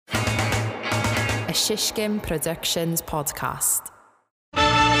a Shishkin Productions podcast.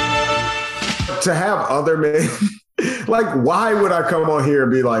 To have other men, like, why would I come on here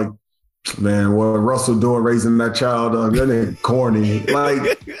and be like, man, what Russell doing raising that child up? That ain't corny.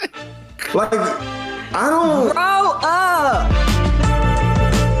 Like, I don't. Grow up.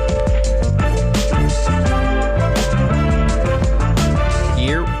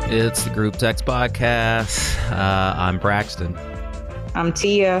 Here, it's the Group Text Podcast. I'm Braxton. I'm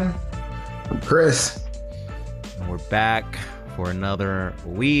Tia. I'm Chris. And we're back for another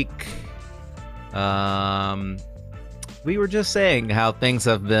week. We were just saying how things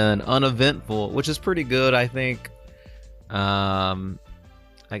have been uneventful, which is pretty good, I think. I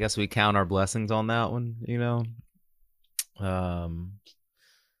guess we count our blessings on that one, you know.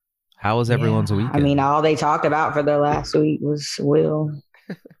 How was everyone's weekend? I mean, all they talked about for the last week was Will.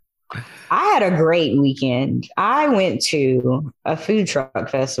 I had a great weekend. I went to a food truck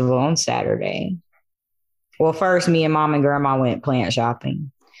festival on Saturday. Well, first, me and Mom and Grandma went plant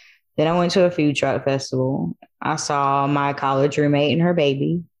shopping. Then I went to a food truck festival. I saw my college roommate and her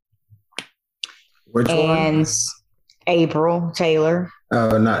baby. Which one? April Taylor.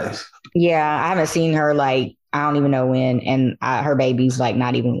 Oh, nice. Yeah, I haven't seen her I don't even know when, and her baby's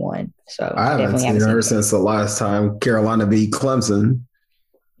not even one. So I haven't seen her since the last time Carolina beat Clemson.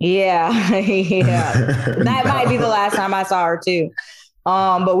 Yeah, yeah, that might be the last time I saw her too.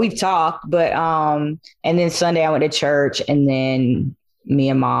 But we've talked. But and then Sunday I went to church, and then me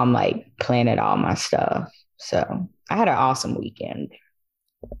and Mom planted all my stuff. So I had an awesome weekend.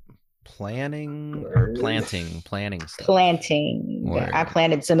 Planning or planting stuff? Planting. Word. I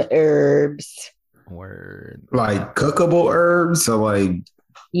planted some herbs. Word. Like cookable herbs? So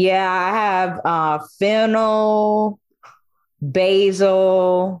yeah, I have fennel,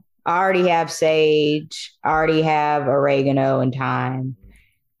 basil. I already have sage. I already have oregano and thyme.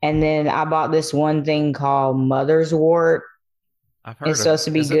 And then I bought this one thing called mother's wort. I've heard it's supposed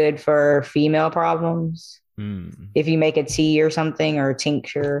to be good for female problems. If you make a tea or something or a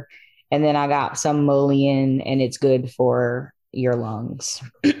tincture. And then I got some mullein, and it's good for your lungs.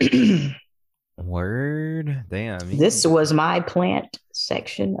 Word. Damn. This was my plant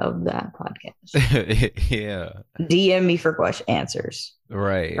section of the podcast. Yeah. DM me for answers.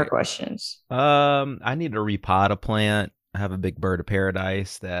 Right. For questions. I need to repot a plant. I have a big bird of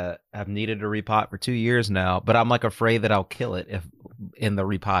paradise that I've needed to repot for 2 years now, but I'm afraid that I'll kill it if in the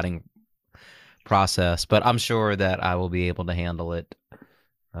repotting process. But I'm sure that I will be able to handle it.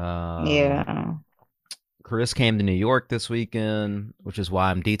 Yeah. Chris came to New York this weekend, which is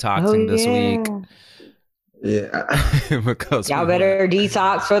why I'm detoxing this week. Yeah. Because y'all better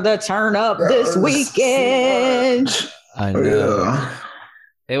detox for the turn up this weekend. I know. Yeah.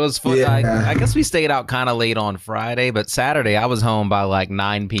 It was fun. Yeah. I guess we stayed out kind of late on Friday, but Saturday I was home by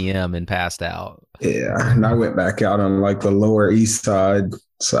 9 p.m. and passed out. Yeah. And I went back out on the Lower East Side.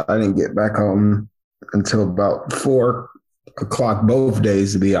 So I didn't get back home until about 4 o'clock both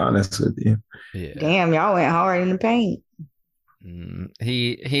days, to be honest with you. Yeah. Damn, y'all went hard in the paint.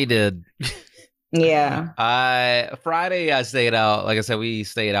 He did. Yeah. Friday I stayed out. Like I said, we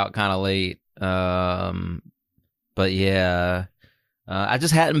stayed out kind of late. But yeah, I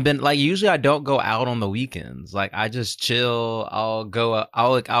just hadn't been usually I don't go out on the weekends. I just chill. I'll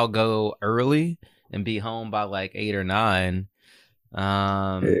go early and be home by 8 or 9.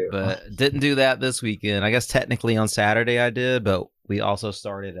 But didn't do that this weekend. I guess technically on Saturday I did, but we also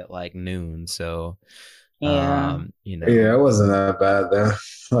started at noon. So yeah, yeah, it wasn't that bad though.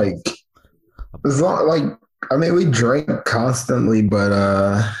 It's not we drank constantly, but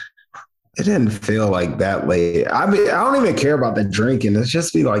it didn't feel that late. I don't even care about the drinking. It's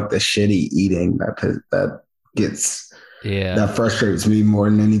just be the shitty eating that gets. Yeah, that frustrates me more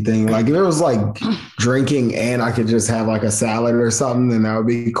than anything. If it was drinking and I could just have a salad or something, then that would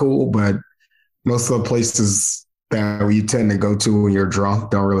be cool. But most of the places that you tend to go to when you're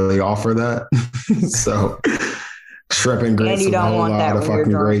drunk don't really offer that. So shrimp and grits with a whole lot of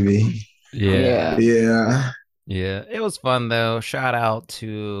fucking gravy. Yeah. Yeah. Yeah. It was fun though. Shout out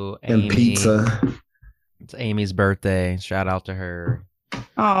to Amy. And pizza. It's Amy's birthday. Shout out to her.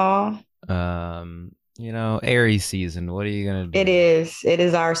 Aw. Aries season. What are you going to do? It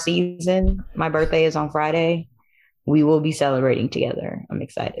is our season. My birthday is on Friday. We will be celebrating together. I'm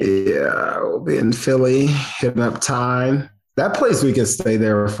excited. Yeah, we'll be in Philly, hitting up Time. That place, we can stay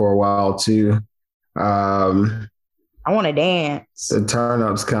there for a while too. I want to dance. The turn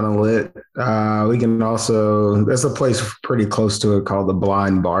up's kind of lit. We can also, there's a place pretty close to it called the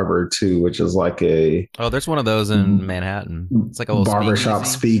Blind Barber too, which is there's one of those in Manhattan. It's a little barbershop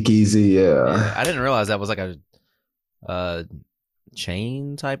speakeasy. Yeah. I didn't realize that was a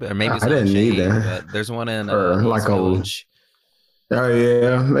chain type, or maybe it's I not didn't chain, either. but there's one in Or like East a Village. Oh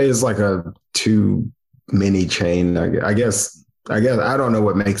yeah, it's like a two mini chain. I guess I don't know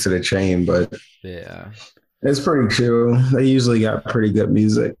what makes it a chain, but Yeah. it's pretty chill. They usually got pretty good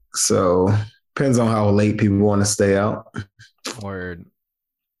music, so depends on how late people want to stay out. Word.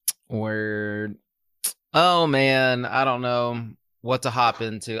 Oh man, I don't know what to hop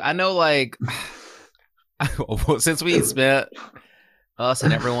into. I know, like, since we spent us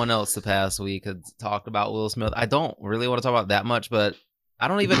and everyone else the past week had talked about Will Smith, I don't really want to talk about that much, but I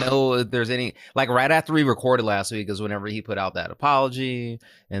don't even know if there's any, like, right after we recorded last week is whenever he put out that apology,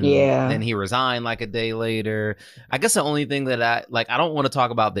 and then he resigned like a day later. I guess the only thing that I don't want to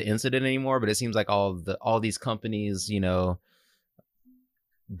talk about the incident anymore, but it seems like all these companies, you know,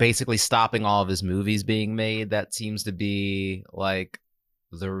 basically stopping all of his movies being made. That seems to be like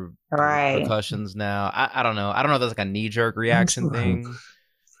the repercussions now. I don't know. I don't know if that's like a knee-jerk reaction thing,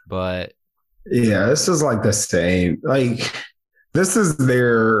 but yeah, this is like the same. Like, this is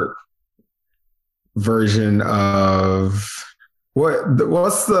their version of what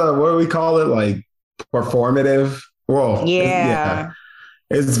do we call it? Like performative. Well, yeah.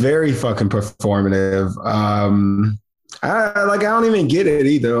 It's very fucking performative. I don't even get it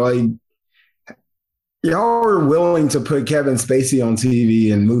either. Like, y'all were willing to put Kevin Spacey on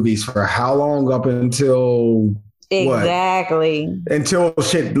TV and movies for how long? Up until exactly what?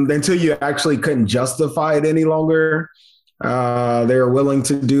 Until you actually couldn't justify it any longer. They were willing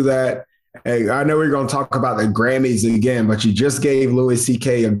to do that. Hey, I know we're going to talk about the Grammys again, but you just gave Louis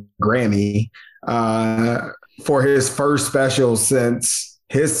C.K. a Grammy for his first special since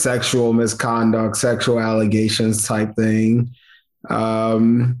his sexual misconduct, sexual allegations type thing.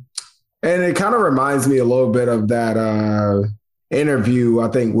 And it kind of reminds me a little bit of that interview I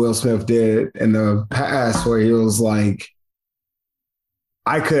think Will Smith did in the past where he was like,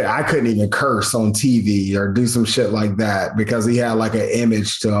 I couldn't even curse on TV or do some shit like that because he had like an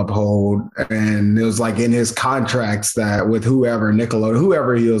image to uphold. And it was like in his contracts that with whoever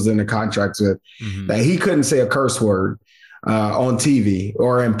he was in the contracts with, that he couldn't say a curse word on TV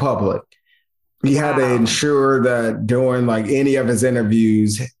or in public. He had to ensure that during like any of his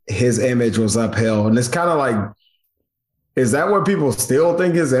interviews, his image was upheld. And it's kind of like, is that what people still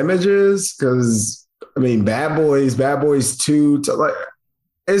think his image is? Because I mean, Bad Boys 2, like,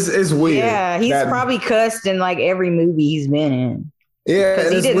 it's weird. Yeah, he's probably cussed in like every movie he's been in. Yeah,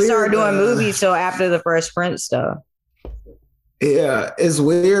 because he didn't start doing movies till after the Fresh Prince stuff. Yeah, it's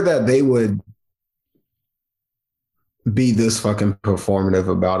weird that they would be this fucking performative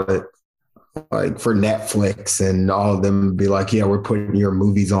about it. Like for Netflix and all of them be like, yeah, we're putting your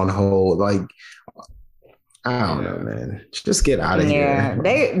movies on hold. Like, I don't know, man. Just get out of here. Yeah,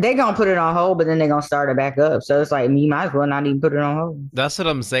 they gonna put it on hold, but then they're gonna start it back up. So it's like you might as well not even put it on hold. That's what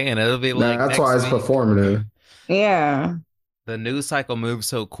I'm saying. It'll be like that's why it's performative. Yeah. The news cycle moves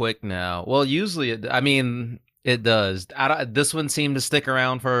so quick now. Well, usually, it does. This one seemed to stick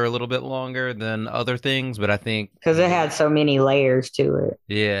around for a little bit longer than other things, but I think because it had so many layers to it.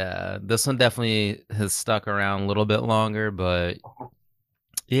 Yeah, this one definitely has stuck around a little bit longer, but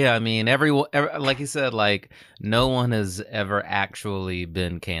yeah, I mean, everyone, like you said, like no one has ever actually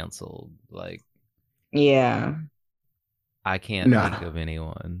been canceled. Like, yeah, I can't think of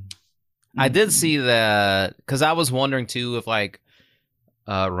anyone. I did see that because I was wondering too if like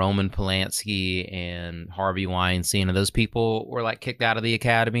Roman Polanski and Harvey Weinstein and those people were like kicked out of the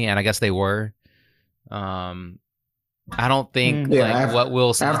Academy, and I guess they were. I don't think what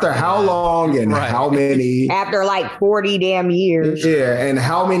Will Smith after how long and how many after like 40 damn years. Yeah, and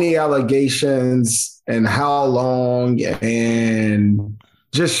how many allegations and how long and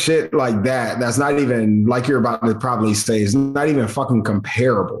just shit like that. That's not even like you're about to probably say. It's not even fucking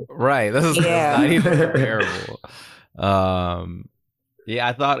comparable. Right. This is not even comparable. Yeah,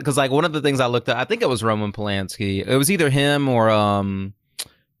 I thought because like one of the things I looked at, I think it was Roman Polanski. It was either him or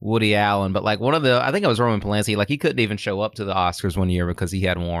Woody Allen, but like I think it was Roman Polanski. Like he couldn't even show up to the Oscars one year because he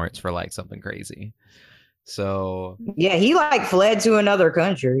had warrants for like something crazy. So yeah, he like fled to another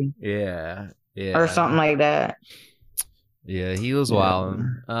country. Yeah, or something like that. Yeah, he was wild.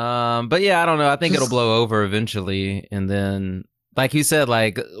 But yeah, I don't know. I think it'll blow over eventually, and then. Like you said,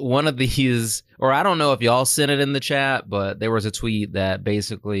 like one of these, or I don't know if y'all sent it in the chat, but there was a tweet that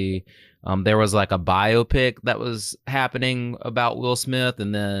basically there was like a biopic that was happening about Will Smith,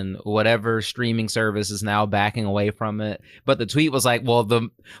 and then whatever streaming service is now backing away from it. But the tweet was like, well, the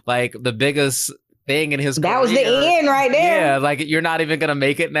biggest thing in his That career. was the end right there. Yeah, like you're not even gonna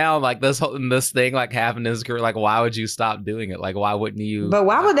make it now. Like this thing like happened in his career. Like why would you stop doing it? Like why wouldn't you? But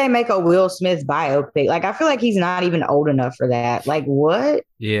why would they make a Will Smith biopic? Like I feel like he's not even old enough for that. Like what?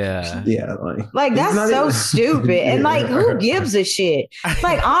 Yeah. Like that's so stupid. And like who gives a shit?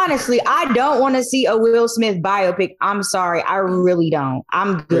 Like honestly, I don't want to see a Will Smith biopic. I'm sorry, I really don't.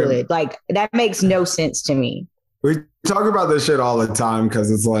 I'm good. Like that makes no sense to me. We talk about this shit all the time because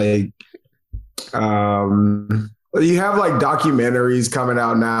it's like, you have like documentaries coming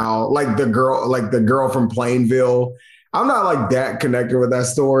out now, like the girl from Plainville. I'm not like that connected with that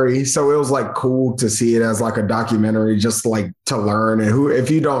story, so it was like cool to see it as like a documentary, just like to learn. And who,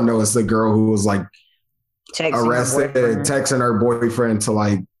 if you don't know, it's the girl who was like arrested, texting her boyfriend to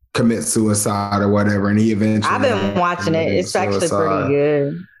like commit suicide or whatever, and he eventually. I've been watching it. It's actually pretty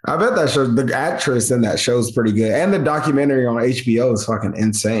good. I bet that show, the actress in that show is pretty good, and the documentary on HBO is fucking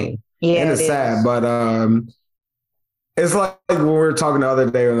insane. Yeah, and it's sad, but it's like when we were talking the other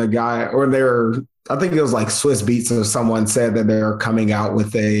day when the guy, or they were, I think it was like Swiss Beats or someone said that they're coming out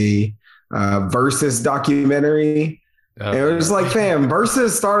with a Versus documentary. And it was like, fam,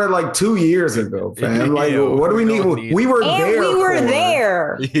 Versus started like 2 years ago, fam. Like, what do we need? We were there. We were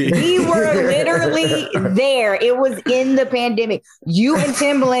there. We were literally there. It was in the pandemic. You and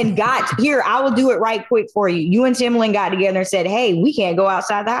Timbaland got here. I will do it right quick for you. You and Timbaland got together and said, hey, we can't go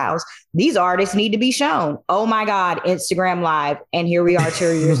outside the house. These artists need to be shown. Oh my God, Instagram Live. And here we are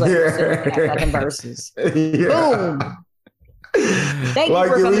 2 years later. Fucking Versus. Boom. Thank you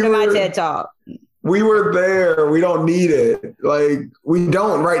for coming to my TED Talk. We were there. We don't need it. Like, we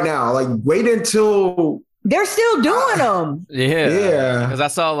don't right now. Like, wait until... They're still doing them. Yeah. Because I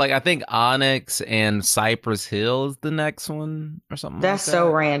saw, like, I think Onyx and Cypress Hill is the next one or something. That's like that. so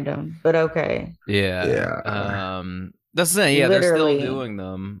random, but okay. Yeah. That's the thing. Yeah, Literally. they're still doing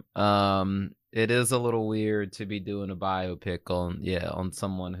them. It is a little weird to be doing a biopic on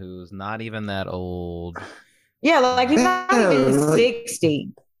someone who's not even that old. Yeah, like he's not even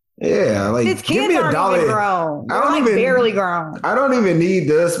 60. Yeah, like his give kids me a aren't Dolly. even grown. They're I don't like even barely grown. I don't even need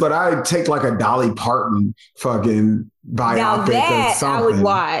this, but I take like a Dolly Parton fucking biopic Now that or something. I would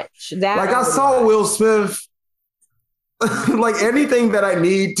watch. That like I saw Will Smith. Like anything that I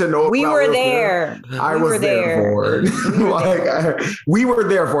need to know. We were there. I was there for it. We were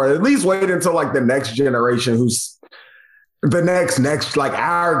there for it. At least wait until like the next generation, who's the next like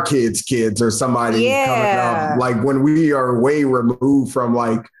our kids or somebody coming up. Like when we are way removed from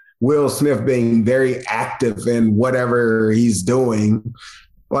like Will Smith being very active in whatever he's doing.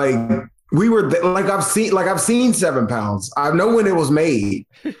 Like we were like I've seen 7 Pounds. I know when it was made.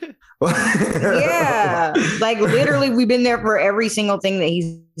 Yeah, like literally we've been there for every single thing that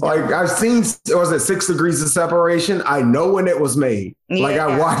he's done. Like I've seen, was it 6 Degrees of Separation? I know when it was made. Like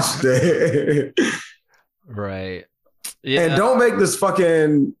I watched it. Right. Yeah. And don't make this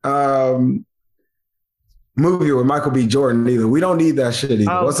fucking movie with Michael B. Jordan either. We don't need that shit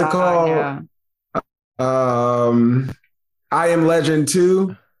either. What's it called? Yeah. I Am Legend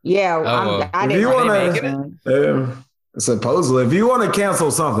 2. Yeah, I didn't want to. Supposedly, if you want to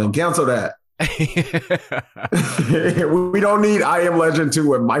cancel something, cancel that. We don't need I Am Legend 2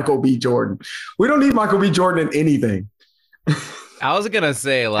 with Michael B. Jordan. We don't need Michael B. Jordan in anything. I was gonna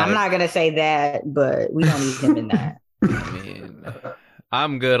say, like, I'm not gonna say that, but we don't need him in that. I mean,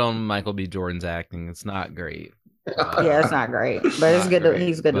 I'm good on Michael B. Jordan's acting. It's not great. Yeah, it's not great, but it's good.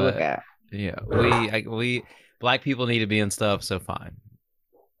 He's good to look at. Yeah, we black people need to be in stuff, so fine.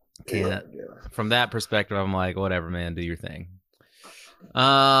 Can't. From that perspective, I'm like, whatever, man, do your thing.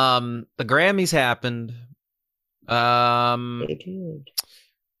 The Grammys happened. They did.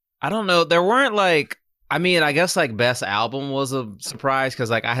 I don't know. There weren't like, I mean, I guess like best album was a surprise because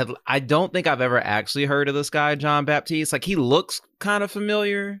like I don't think I've ever actually heard of this guy, John Baptiste. Like he looks kind of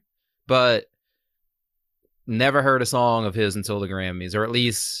familiar, but never heard a song of his until the Grammys, or at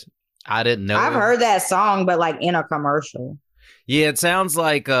least I didn't know. I've heard that song, but like in a commercial. Yeah, it sounds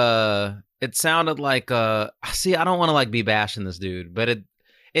like it sounded like see, I don't want to like be bashing this dude, but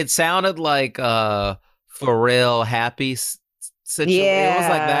it sounded like Pharrell Happy situation. Yeah. It was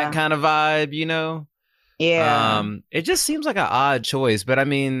like that kind of vibe, you know? Yeah. It just seems like an odd choice, but I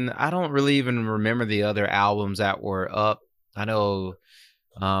mean, I don't really even remember the other albums that were up. I know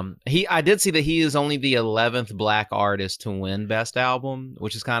I did see that he is only the 11th black artist to win best album,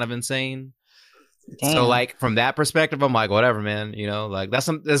 which is kind of insane. Damn. So like from that perspective, I'm like, whatever, man, you know, like that's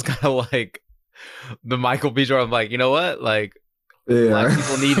kind of like the Michael B. Jordan. I'm like, you know what? Like black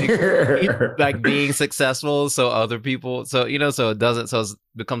people need to like being successful. So other people, so, you know, so it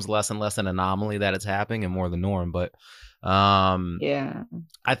becomes less and less an anomaly that it's happening and more the norm. But yeah,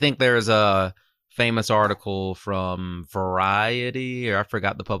 I think there's famous article from Variety, or I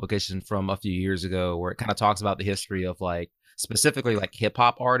forgot the publication from a few years ago, where it kind of talks about the history of like specifically like hip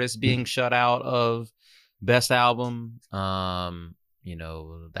hop artists being shut out of Best Album. You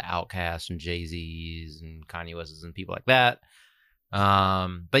know, the Outkast and Jay-Z's and Kanye West's and people like that.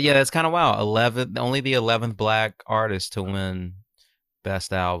 But yeah, it's kind of wild. Only the 11th Black artist to win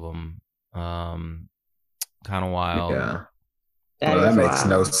Best Album. Kind of wild. Yeah. That makes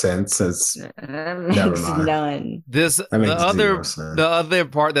no sense. It's never mind. None. The other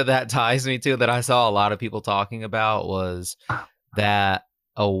part that ties me to that I saw a lot of people talking about was that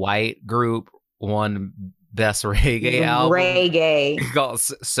a white group won Best Reggae album. Reggae. Called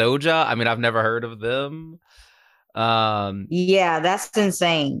Soja. I mean, I've never heard of them. Yeah, that's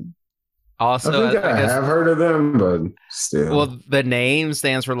insane. Also, I think I have heard of them, but still. Well, the name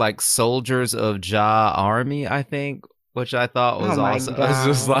stands for like Soldiers of Jah Army, I think, which I thought was awesome. God. It's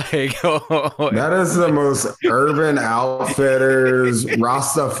just like that is the most Urban Outfitters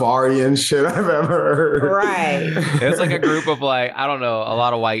Rastafarian shit I've ever heard. Right. It's like a group of like, I don't know, a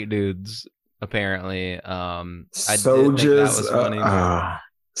lot of white dudes apparently. Soldiers. That was funny.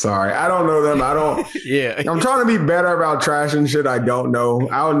 Sorry, I don't know them. I don't. Yeah, I'm trying to be better about trash and shit I don't know.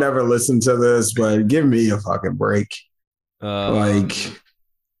 I'll never listen to this, but give me a fucking break. Like,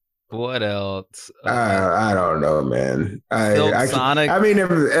 what else? I don't know, man. Sonic. I mean,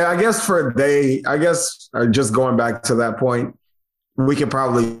 I guess just going back to that point, we could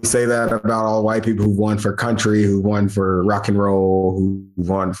probably say that about all white people who won for country, who won for rock and roll, who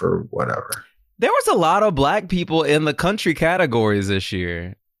won for whatever. There was a lot of black people in the country categories this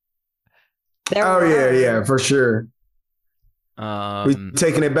year. Yeah, for sure. We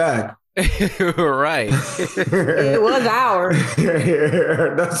taking it back. Right. It was ours.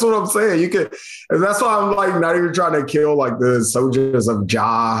 Yeah, that's what I'm saying. That's why I'm like not even trying to kill like the Soldiers of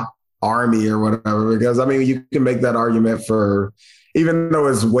Jah Army or whatever, because I mean you can make that argument for, even though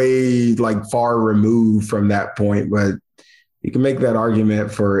it's way like far removed from that point, but you can make that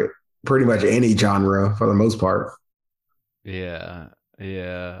argument for pretty much any genre for the most part. Yeah.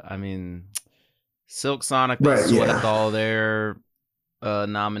 I mean, Silk Sonic swept all their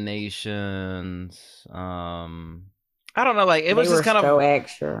nominations. I don't know, like it was just kind of so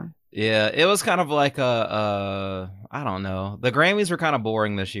extra. Yeah, it was kind of like I don't know. The Grammys were kind of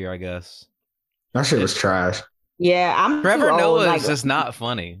boring this year, I guess. That shit was trash. Yeah, I'm Trevor Noah is just not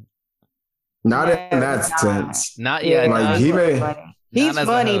funny. Not in that sense. Not yet. Like he's funny,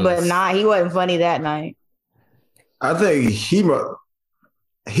 but he wasn't funny that night. I think he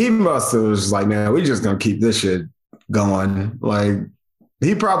must have was like, man, we just gonna keep this shit going. Like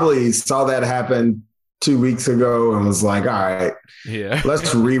he probably saw that happen 2 weeks ago and was like, all right,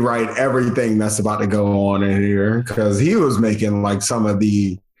 let's rewrite everything that's about to go on in here. Cause he was making like some of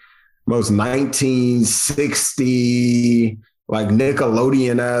the most 1960 like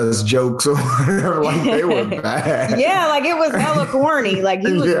Nickelodeon ass jokes or whatever. Like they were bad. Yeah, like it was hella corny. Like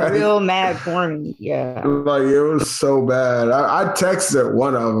he was real mad corny. Yeah. Like it was so bad. I texted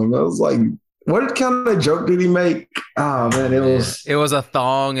one of them. I was like, what kind of joke did he make? Oh man, it was a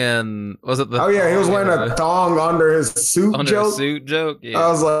thong, and was it the he was wearing a thong under his suit joke. Yeah. I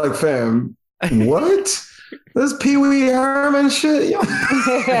was like, fam, what? This Pee Wee Herman shit? Shit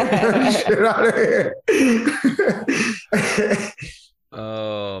out of here.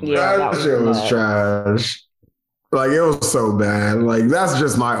 Oh, that shit was trash. Like it was so bad. Like that's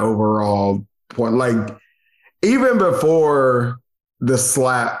just my overall point. Like even before the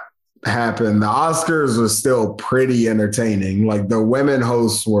slap happened, the Oscars was still pretty entertaining. Like the women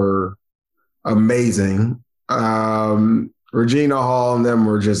hosts were amazing. Regina Hall and them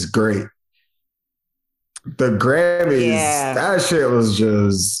were just great. The Grammys, that shit was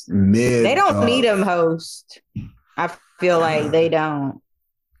just mid. They don't need them host. I feel like they don't.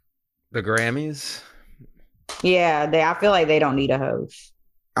 The Grammys? Yeah, I feel like they don't need a host.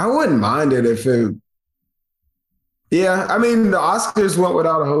 I wouldn't mind it if it. Yeah, I mean the Oscars went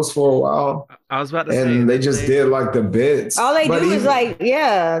without a host for a while. I was about to say, and they just did like the bits. All they do is like,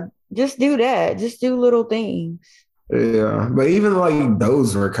 just do that. Just do little things. Yeah, but even like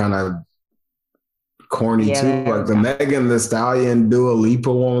those were kind of corny too. Like the Megan Thee Stallion Dua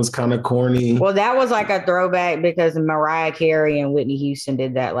Lipa one was kind of corny. Well, that was like a throwback because Mariah Carey and Whitney Houston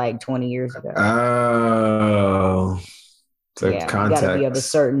did that like 20 years ago. Oh, so context. You gotta be of a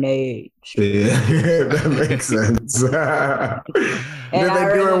certain age. Yeah, that makes sense. Did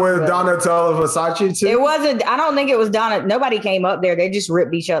they do it with Donatella Versace too? It wasn't. I don't think it was Donna. Nobody came up there. They just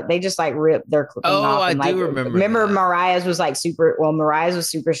ripped each other. They just like ripped their clothing off. I do remember. Remember Mariah's was like super. Well, Mariah's was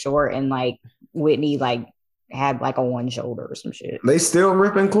super short and like Whitney like had like a one shoulder or some shit. They still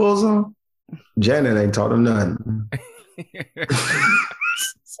ripping clothes on? Janet ain't taught him nothing.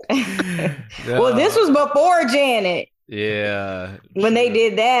 Well, this was before Janet. Yeah. When they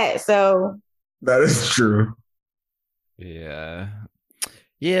did that, so that is true. Yeah.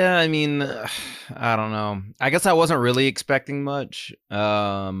 Yeah, I mean, I don't know. I guess I wasn't really expecting much.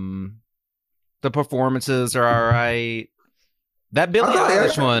 The performances are all right. That Billie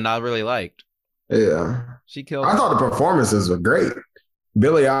Eilish one I really liked. Yeah. She killed I thought the performances were great.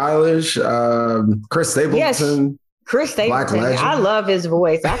 Billie Eilish, Chris Stapleton. Yes. Chris Stapleton, I love his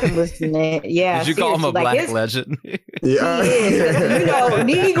voice. I could listen to it. Yeah. Did you call him a black legend? Yeah. You know,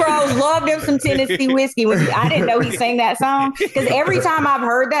 Negroes love them some Tennessee whiskey. I didn't know he sang that song because every time I've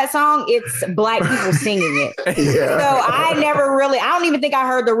heard that song, it's black people singing it. Yeah. So I don't even think I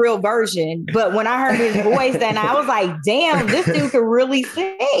heard the real version. But when I heard his voice, then I was like, damn, this dude can really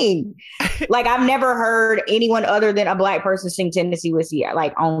sing. Like, I've never heard anyone other than a black person sing Tennessee whiskey.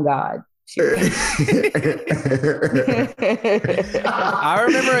 Like, on God. I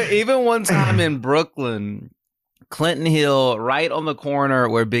remember even one time in Brooklyn, Clinton Hill, right on the corner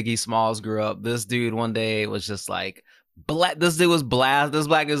where Biggie Smalls grew up. This dude one day was just like, this black dude was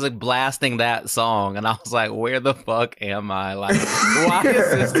like blasting that song, and I was like, where the fuck am I? Like, why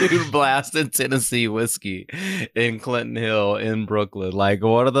is this dude blasting Tennessee whiskey in Clinton Hill in Brooklyn? Like,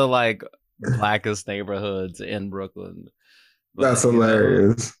 what are the like blackest neighborhoods in Brooklyn? But, that's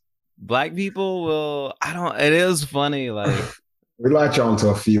hilarious. Black people it is funny, like we latch on to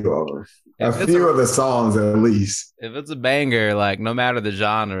a few of them. A few of the songs at least. If it's a banger, like no matter the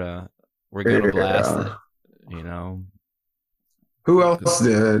genre, we're gonna blast it. You know. Who else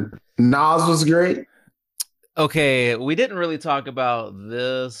did? Nas was great. Okay, we didn't really talk about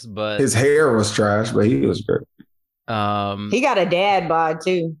this, but his hair was trash, but he was great. He got a dad bod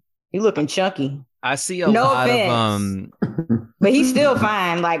too. He looking chunky. I see a lot of but he's still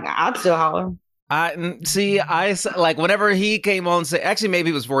fine. Like, I'd still holler. I like whenever he came on, actually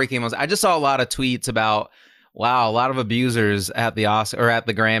maybe it was before he came on, I just saw a lot of tweets about, wow, a lot of abusers at the Oscar or at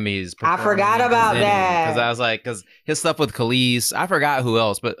the Grammys. I forgot about that. Because I was like, because his stuff with Khalees, I forgot who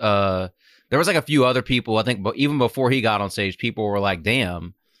else, but there was like a few other people, I think, but even before he got on stage, people were like,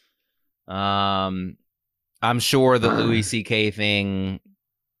 damn. I'm sure the Louis C.K. thing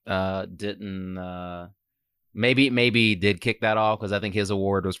didn't maybe did kick that off, because I think his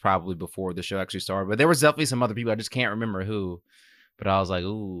award was probably before the show actually started, but there was definitely some other people, I just can't remember who, but I was like,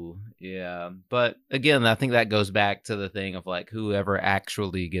 ooh, yeah. But again, I think that goes back to the thing of like, whoever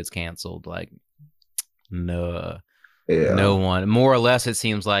actually gets canceled, like no one, more or less it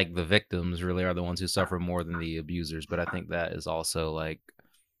seems like the victims really are the ones who suffer more than the abusers. But I think that is also like,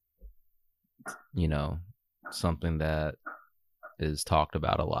 you know, something that is talked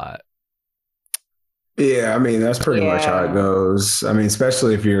about a lot. Yeah, I mean, that's pretty much how it goes. I mean,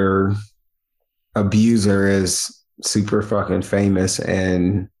 especially if your abuser is super fucking famous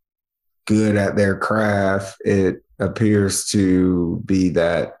and good at their craft, it appears to be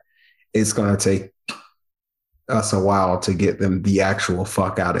that it's going to take us a while to get them the actual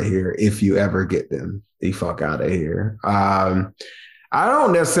fuck out of here, if you ever get them the fuck out of here. I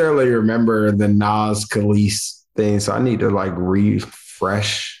don't necessarily remember the Nas Khalees thing, so I need to like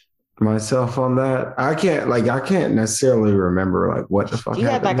refresh myself on that. I can't necessarily remember like what the fuck he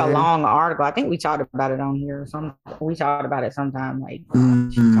had like there. A long article. I think we talked about it on here. We talked about it sometime. Like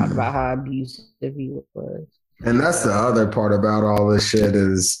she talked about how abusive he was. And that's the other part about all this shit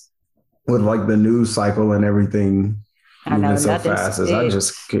is with like the news cycle and everything moving so fast. Is I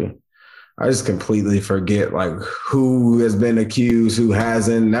just completely forget like who has been accused, who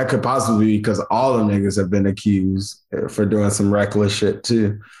hasn't. That could possibly be because all the niggas have been accused for doing some reckless shit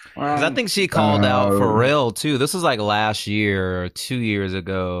too. I think she called out Pharrell too. This was like last year or 2 years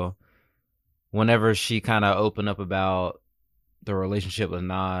ago, whenever she kind of opened up about the relationship with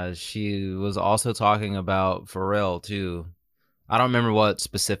Nas. She was also talking about Pharrell too. I don't remember what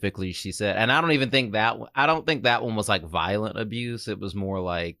specifically she said, and I don't think that one was like violent abuse. It was more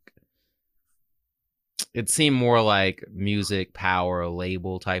like, it seemed more like music power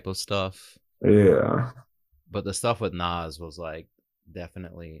label type of stuff. Yeah, but the stuff with Nas was like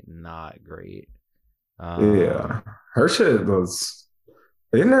definitely not great. Yeah, her shit was.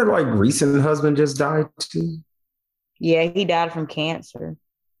 Didn't her like recent husband just died too? Yeah, he died from cancer.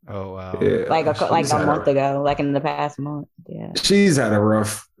 Oh wow! Yeah, like a month ago, like in the past month. Yeah, she's had a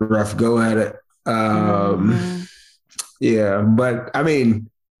rough go at it. Yeah, but I mean,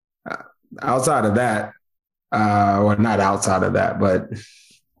 outside of that, well, not outside of that, but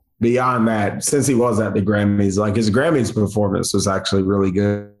beyond that, since he was at the Grammys, like his Grammys performance was actually really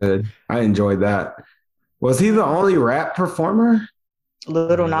good. I enjoyed that. Was he the only rap performer?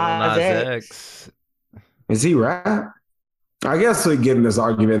 Little Lil Nas Nas X. X. Is he rap? I guess we get in this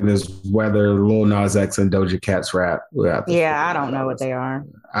argument is whether Lil Nas X and Doja Cat's rap. Yeah, I don't know what they are.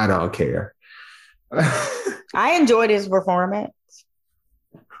 I don't care. I enjoyed his performance.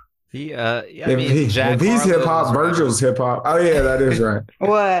 I if mean, Jack if he's Harlow hip hop, is right. Virgil's hip hop. Oh yeah, that is right.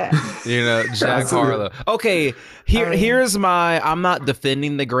 What? You know, Jack Harlow. Okay, here's my. I'm not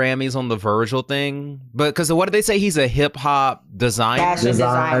defending the Grammys on the Virgil thing, but because what did they say? He's a hip hop designer. Fashion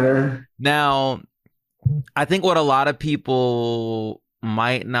designer. Now, I think what a lot of people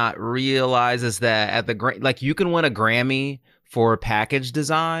might not realize is that at the like you can win a Grammy for package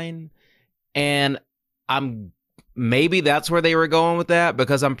design, and maybe that's where they were going with that,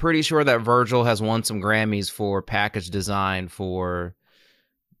 because I'm pretty sure that Virgil has won some Grammys for package design for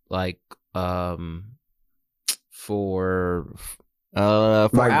like for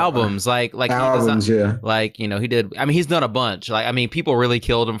albums, like albums, yeah. Like, you know, he did. I mean, he's done a bunch. Like, I mean, people really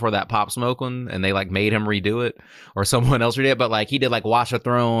killed him for that Pop Smoke one, and they like made him redo it, or someone else redid it. But like, he did like Watch the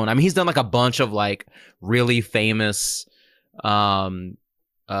Throne. I mean, he's done like a bunch of like really famous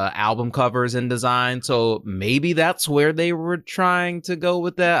album covers and design. So maybe that's where they were trying to go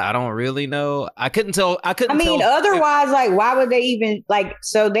with that. I don't really know. I couldn't tell. Otherwise, like, why would they even like?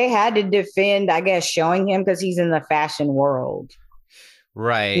 So they had to defend, I guess, showing him because he's in the fashion world.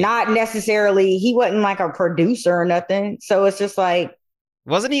 Right. Not necessarily, he wasn't like a producer or nothing. So it's just like,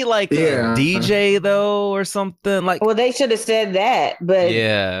 wasn't he like a DJ though, or something? Like, well, they should have said that, but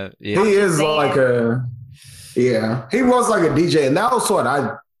yeah. He is like he was like a DJ, and that was what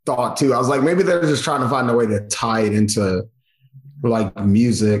I thought too. I was like, maybe they're just trying to find a way to tie it into like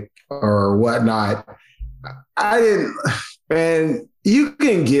music or whatnot. I didn't, man. You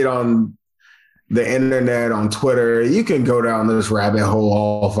can get on the internet, on Twitter, you can go down this rabbit hole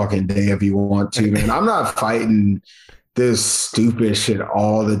all fucking day if you want to, man. I'm not fighting this stupid shit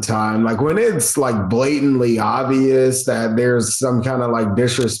all the time. Like when it's like blatantly obvious that there's some kind of like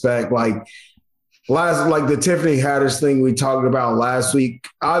disrespect, like the Tiffany Haddish thing we talked about last week.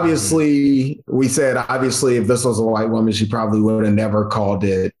 Obviously, we said, obviously, if this was a white woman, she probably would have never called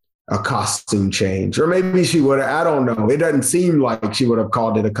it a costume change, or maybe she would have. I don't know. It doesn't seem like she would have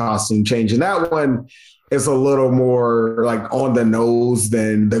called it a costume change. And that one is a little more like on the nose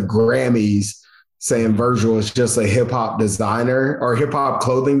than the Grammys saying Virgil is just a hip hop designer or hip hop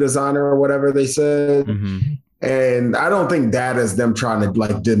clothing designer or whatever they said. Mm-hmm. And I don't think that is them trying to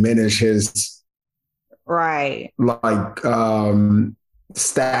like diminish his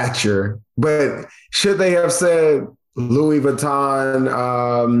stature. But should they have said Louis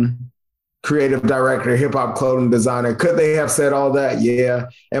Vuitton, creative director, hip hop clothing designer? Could they have said all that? Yeah.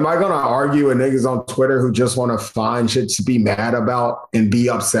 Am I going to argue with niggas on Twitter who just want to find shit to be mad about and be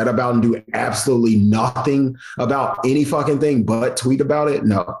upset about and do absolutely nothing about any fucking thing but tweet about it?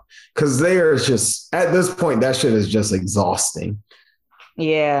 No, because there's just, at this point, that shit is just exhausting.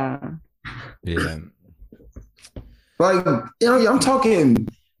 Yeah. Yeah. Like, you know, I'm talking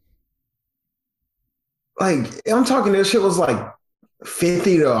this shit was like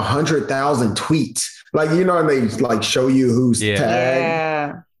 50 to 100,000 tweets. Like, you know, and they like show you who's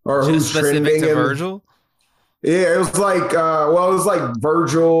tagged or who's trending. To Virgil? Yeah, it was like, it was like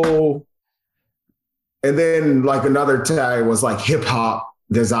Virgil. And then like another tag was like hip hop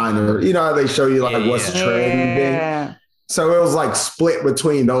designer. You know how they show you like what's trending? So it was like split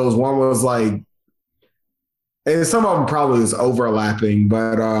between those. One was like, and some of them probably was overlapping,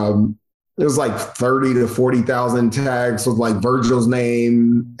 but it was like 30 to 40,000 tags with like Virgil's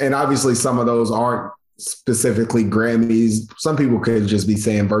name. And obviously some of those aren't specifically Grammys. Some people could just be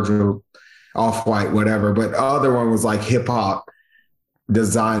saying Virgil, Off-White, whatever. But the other one was like hip hop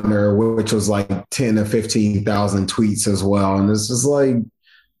designer, which was like 10 to 15,000 tweets as well. And it's just like,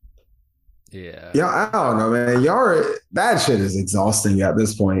 I don't know, man. That shit is exhausting at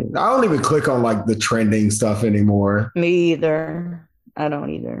this point. I don't even click on like the trending stuff anymore. Me either. I don't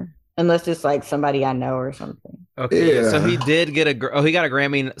either. Unless it's like somebody I know or something. Okay, yeah. So he did get he got a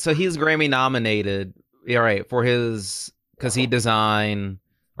Grammy. So he's Grammy nominated. Yeah, right. For his, because he designed,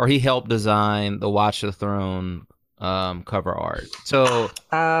 or he helped design the Watch the Throne cover art. So,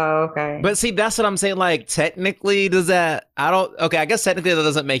 okay. But see, that's what I'm saying. Like, technically, I guess technically that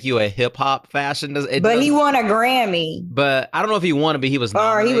doesn't make you a hip hop fashion. But he won a Grammy. But I don't know if he won it, but he was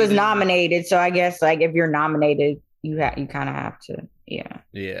nominated. Or he was nominated. So I guess like if you're nominated, you kind of have to.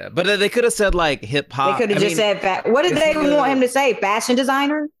 Yeah, but they could have said like hip hop. They could have just said what did they want him to say? Fashion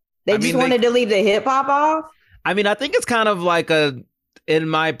designer? They wanted to leave the hip hop off. I mean, I think it's kind of like in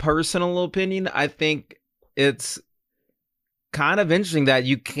my personal opinion, I think it's kind of interesting that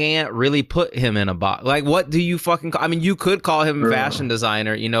you can't really put him in a box. Like, what do you fucking call? I mean, you could call him fashion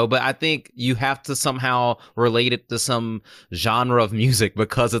designer, you know, but I think you have to somehow relate it to some genre of music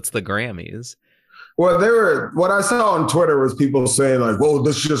because it's the Grammys. Well, what I saw on Twitter was people saying like, "Well,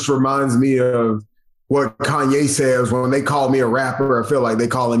 this just reminds me of what Kanye says when they call me a rapper. I feel like they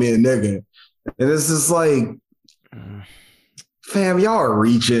calling me a nigga," and it's just like, fam, y'all are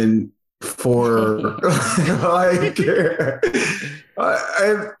reaching for like,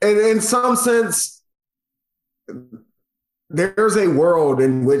 and in some sense, there's a world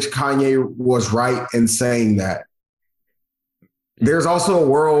in which Kanye was right in saying that. There's also a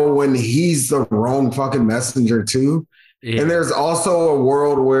world when he's the wrong fucking messenger too. Yeah. And there's also a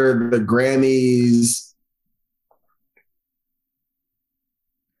world where the Grammys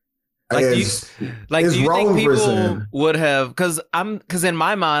do you think people would have, because in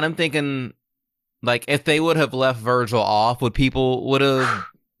my mind I'm thinking like if they would have left Virgil off, would have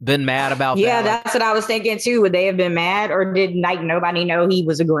been mad about that? Yeah, that's what I was thinking too. Would they have been mad, or did like nobody know he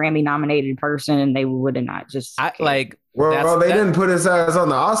was a Grammy nominated person and they would have not just Well, they didn't put his ass on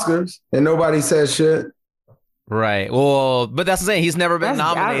the Oscars and nobody said shit. Right. Well, but that's the thing. He's never been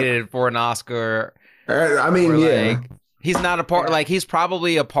nominated for an Oscar. I mean, yeah. He's not a part, like, he's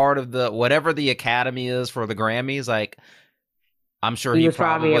probably a part of the, whatever the Academy is for the Grammys. Like, I'm sure he's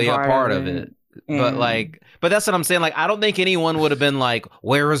probably a part of it. Yeah. But that's what I'm saying. Like, I don't think anyone would have been like,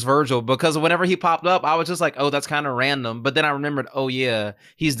 where is Virgil? Because whenever he popped up, I was just like, oh, that's kind of random. But then I remembered, oh, yeah,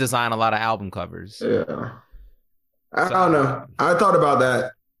 he's designed a lot of album covers. Yeah. I don't know. I thought about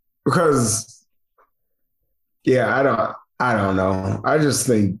that because, yeah, I don't know. I just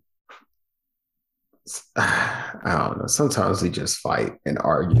think, I don't know. Sometimes we just fight and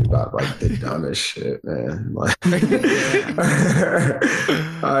argue about like the dumbest shit, man. Like,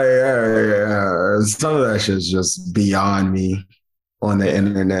 some of that shit is just beyond me on the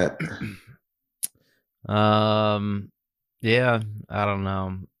internet. Yeah, I don't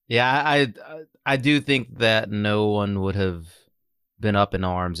know. Yeah, I do think that no one would have been up in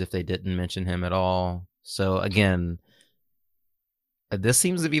arms if they didn't mention him at all. So again, this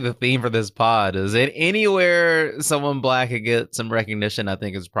seems to be the theme for this pod. Is it anywhere someone black could get some recognition? I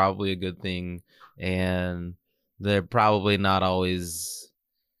think it's probably a good thing, and they're probably not always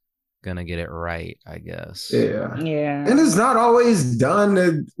gonna get it right, I guess. Yeah. And it's not always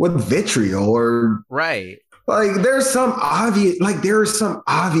done with vitriol or right. Like there's some obvious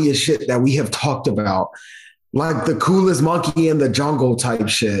shit that we have talked about, like the coolest monkey in the jungle type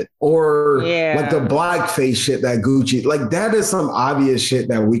shit, or like the blackface shit that Gucci, like that is some obvious shit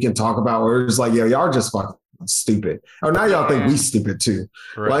that we can talk about where it's like, yo, y'all just fucking stupid. Or now y'all think we stupid too.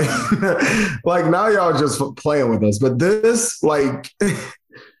 Right. Like now y'all just playing with us. But this, like,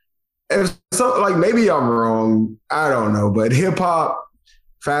 if so, like maybe I'm wrong, I don't know, but hip hop,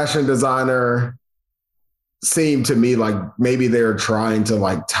 fashion designer seemed to me like maybe they're trying to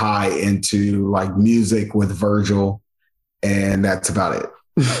like tie into like music with Virgil, and that's about it.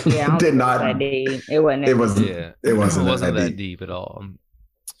 Yeah, did not that deep. It wasn't that deep at all.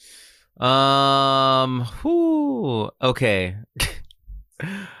 Okay.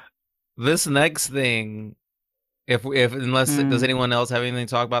 This next thing, does anyone else have anything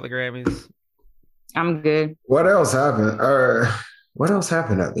to talk about the Grammys? I'm good. What else happened? What else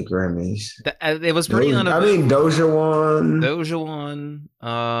happened at the Grammys? It was pretty uneventful. I mean, Doja won.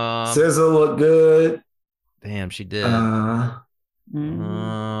 SZA looked good. Damn, she did.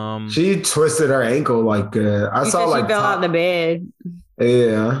 She twisted her ankle like I saw. Like she fell out the bed.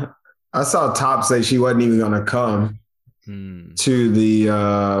 Yeah, I saw Top say she wasn't even gonna come to the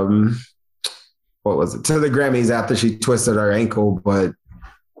what was it, to the Grammys after she twisted her ankle, but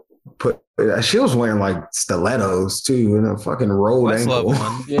she was wearing like stilettos too and a fucking rolled ankle.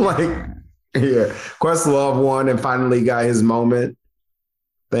 Questlove won and finally got his moment.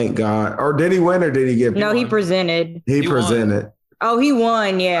 Thank God. Or did he win or did he get? No, he presented. He presented. Won. Oh, he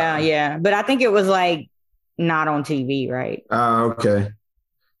won. Yeah. But I think it was like not on TV, right? Okay.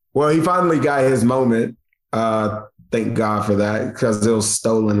 Well, he finally got his moment. Thank God for that, because it was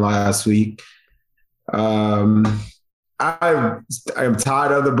stolen last week. I'm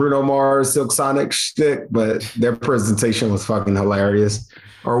tired of the Bruno Mars Silk Sonic shtick, but their presentation was fucking hilarious.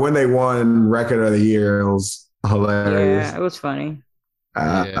 Or when they won Record of the Year, it was hilarious. Yeah, it was funny.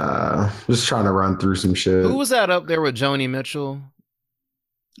 Just trying to run through some shit. Who was that up there with Joni Mitchell?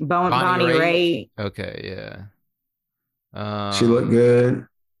 Bonnie Raitt. Okay, yeah. She looked good.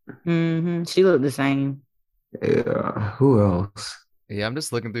 Mm-hmm. She looked the same. Yeah. Who else? Yeah, I'm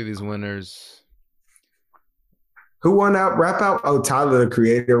just looking through these winners. Who won out Rap Out? Oh, Tyler the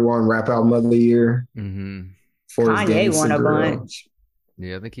Creator won Rap Album of the Year. Mm-hmm. for his Kanye Game won a Cinderella. bunch.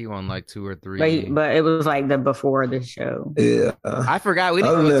 Yeah, I think he won like 2 or 3. But it was like the before the show. Yeah. I forgot. We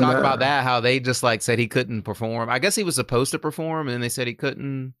didn't Other really than talk that- about that, how they just like said he couldn't perform. I guess he was supposed to perform and then they said he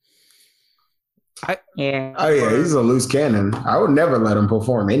couldn't. Yeah. Oh yeah, he's a loose cannon. I would never let him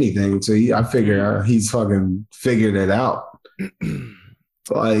perform anything. So I figure he's fucking figured it out.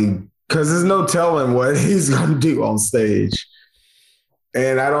 Like, because there's no telling what he's gonna do on stage,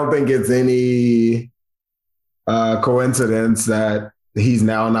 and I don't think it's any coincidence that he's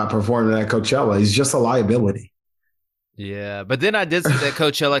now not performing at Coachella. He's just a liability. Yeah, but then I did see that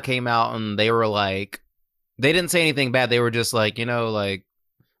Coachella came out and they were like, they didn't say anything bad. They were just like, like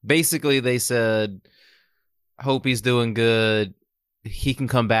basically they said, hope he's doing good. He can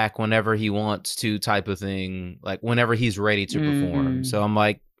come back whenever he wants to, type of thing, like whenever he's ready to perform. So I'm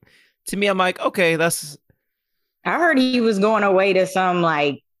like, to me, I'm like, okay, that's. I heard he was going away to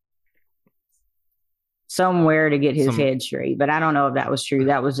somewhere to get his head straight, but I don't know if that was true.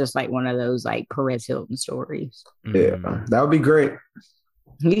 That was just like one of those like Perez Hilton stories. Yeah, that would be great.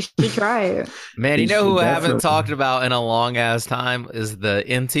 You should try it. Man, you You know who should I haven't definitely. talked about in a long ass time is the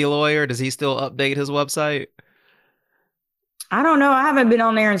NT lawyer. Does he still update his website? I don't know. I haven't been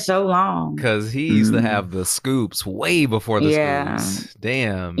on there in so long. Because he used to have the scoops way before the Yeah. scoops.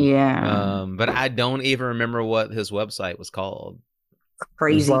 Damn. Yeah. But I don't even remember what his website was called.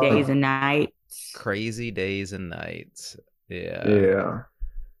 Crazy Wow. days and nights. Crazy Days and Nights. Yeah. Yeah.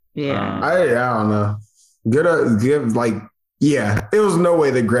 Yeah. I don't know. Give like, yeah, it was no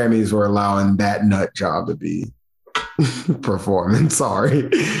way the Grammys were allowing that nut job to be performing. Sorry.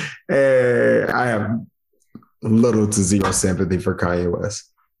 I have little to zero sympathy for Kanye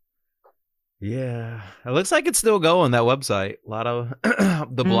West. Yeah. It looks like it's still going, that website. A lot of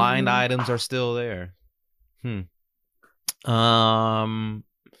the blind items are still there.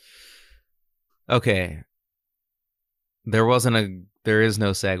 Okay. There is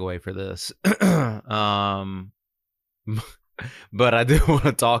no segue for this. But I do want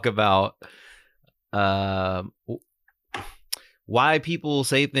to talk about why people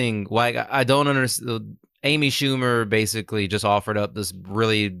say things. Why I don't understand. Amy Schumer basically just offered up this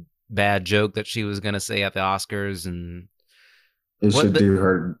really bad joke that she was going to say at the Oscars, and You should do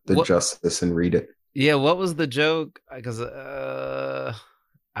her the what- justice and read it. yeah, what was the joke? Because I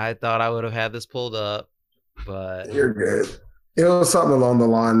thought I would have had this pulled up, but You're good. It was something along the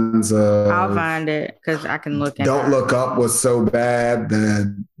lines of I'll find it because I can look at Don't it. Look Up was so bad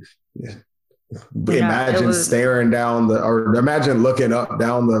that imagine was- staring down imagine looking up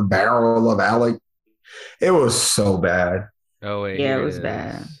down the barrel of Alec. It was so bad. oh wait, Yeah, here it was is.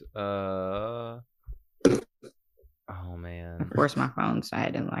 bad. Oh man, Of course, my phone's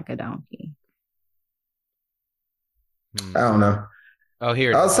hiding like a donkey. I don't know. Oh,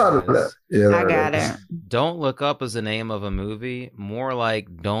 here. it Outside of is. that, yeah, I there got is. it. Don't Look Up is the name of a movie. More like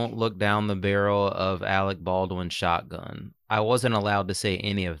Don't Look Down the Barrel of Alec Baldwin's Shotgun. I wasn't allowed to say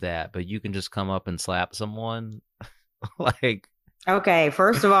any of that, but you can just come up and slap someone. Like, Okay,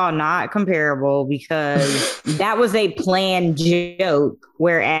 first of all, not comparable because that was a planned joke,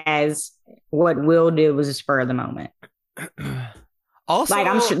 whereas what Will did was a spur of the moment. also, Like,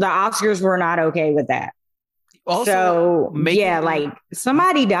 I'm sure the Oscars were not okay with that. also So, making- yeah, like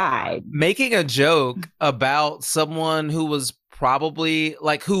somebody died. making a joke about someone who was probably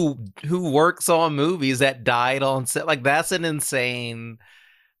like who works on movies that died on set, like that's an insane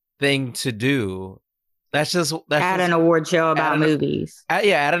thing to do. That's just At an award show about an- movies.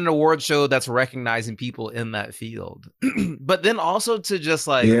 at an award show that's recognizing people in that field. But then also to just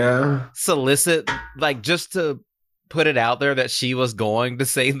like Yeah. solicit, like just to put it out there that she was going to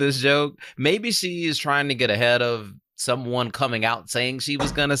say this joke. Maybe she is trying to get ahead of someone coming out saying she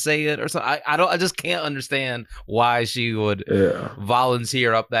was gonna say it or something. I just can't understand why she would Yeah.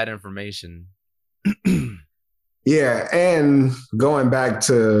 volunteer up that information. Yeah. And going back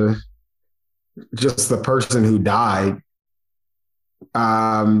to just the person who died,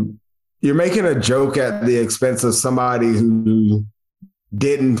 you're making a joke at the expense of somebody who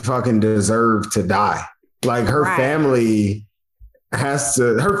didn't fucking deserve to die. Like her Right.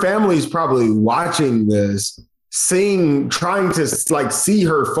 family's probably watching this, trying to like see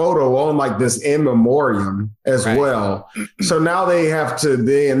her photo on like this in memoriam as Right. well. So now they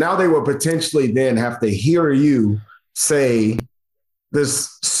will potentially then have to hear you say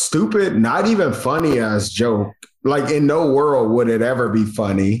this stupid, not even funny ass joke. Like in no world would it ever be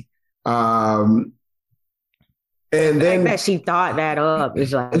funny. And The then fact that she thought that up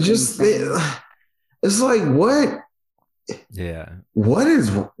is like it's like what Yeah.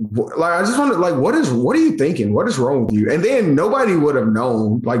 is like I just want to like what are you thinking? What is wrong with you? And then nobody would have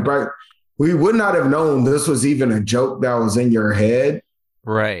known. Like, we would not have known this was even a joke that was in your head.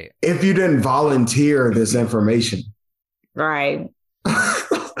 Right. If you didn't volunteer this information. Right.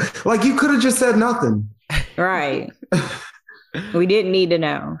 Like you could have just said nothing. Right. We didn't need to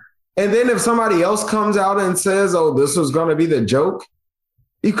know. And then if somebody else comes out and says, oh, this was going to be the joke,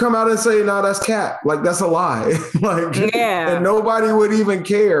 you come out and say, no, that's cap. Like, that's a lie. Like, yeah. And nobody would even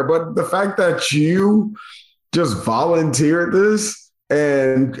care. But the fact that you just volunteered this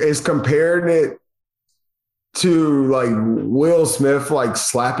and is comparing it to like Will Smith, like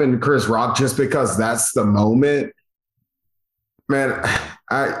slapping Chris Rock just because that's the moment. Man,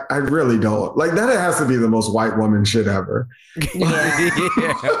 I really don't like that. It has to be the most white woman shit ever. Yeah.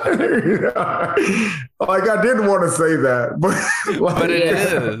 Like I didn't want to say that, but it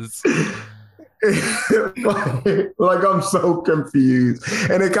is. Like I'm so confused,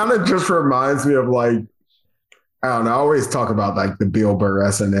 and it kind of just reminds me of like I don't know. I always talk about like the Bill Burr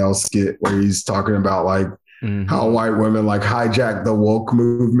SNL skit where he's talking about like how white women like hijack the woke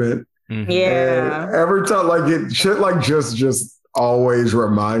movement. Mm-hmm. Yeah. And every time, like it shit, like just always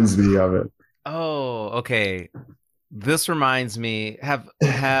reminds me of it. Oh, okay. This reminds me. Have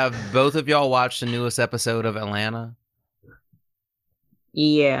both of y'all watched the newest episode of Atlanta?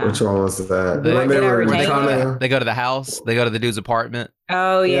 Yeah. Which one was that? They, When they go to the house. They go to the dude's apartment.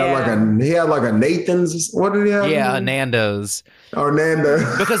 Oh yeah. He had like a Nathan's. What did he have? Yeah, Nando's. Oh, Nando.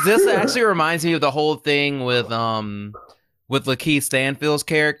 Because this actually reminds me of the whole thing with Lakeith Stanfield's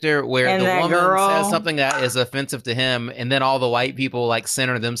character, where And the that woman girl. says something that is offensive to him, and then all the white people like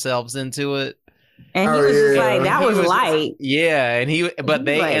center themselves into it. And he was just like, that He was was just- light. Yeah, but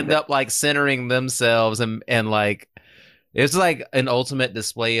they Like- end up like centering themselves and like it's like an ultimate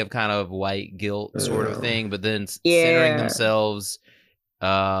display of kind of white guilt sort of thing, but then centering Yeah. themselves,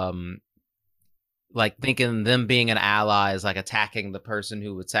 like thinking them being an ally is like attacking the person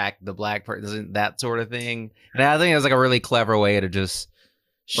who attacked the black person, that sort of thing. And I think it's like a really clever way to just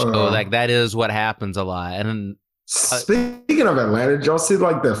show like that is what happens a lot. And Speaking of Atlanta, did y'all see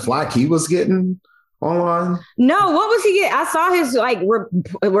like the flack he was getting online? No, what was he getting? I saw his like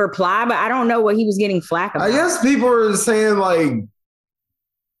reply, but I don't know what he was getting flack about. I guess people are saying like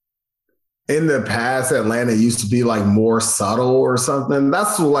in the past, Atlanta used to be like more subtle or something.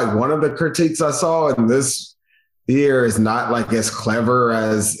 That's like one of the critiques I saw. And this year is not like as clever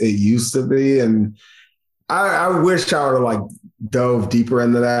as it used to be. And I wish I would have like dove deeper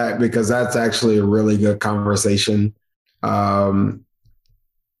into that because that's actually a really good conversation. About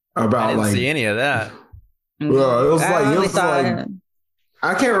I didn't like see any of that. well, it was like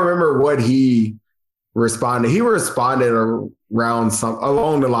I can't remember what he responded. He responded around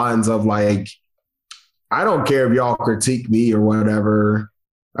along the lines of like, I don't care if y'all critique me or whatever.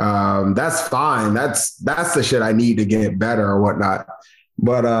 That's fine. That's the shit I need to get better or whatnot.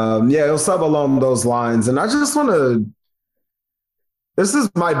 But yeah, it was something along those lines. And I just want to. This is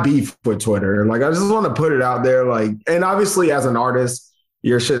my beef with Twitter. Like, I just want to put it out there. Like, and obviously, as an artist,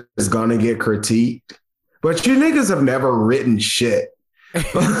 your shit is gonna get critiqued. But you niggas have never written shit.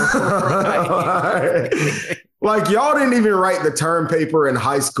 Like y'all didn't even write the term paper in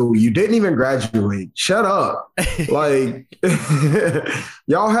high school. You didn't even graduate. Shut up. Like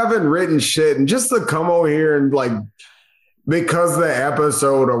y'all haven't written shit. And just to come over here and like, because the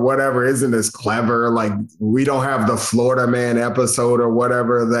episode or whatever isn't as clever, like we don't have the Florida Man episode or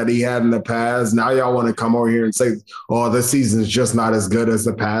whatever that he had in the past. Now y'all want to come over here and say, oh, this season's just not as good as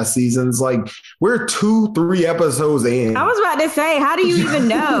the past seasons. Like we're 2-3 episodes in. I was about to say, how do you even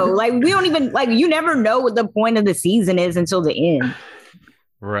know? Like we don't even like you never know what the point of the season is until the end.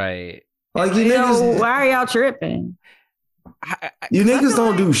 Right. Like you niggas, why are y'all tripping? You niggas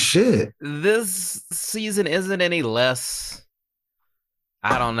don't do shit. This season isn't any less.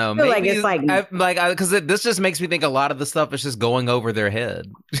 I don't know. I feel Maybe like it's because this just makes me think a lot of the stuff is just going over their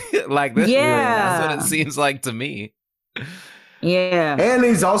head. Like this, Yeah. that's what it seems like to me. Yeah. And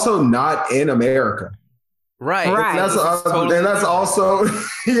he's also not in America. Right. Right. That's Totally and that's also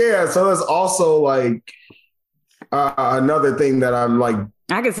yeah. So that's also like another thing that I'm like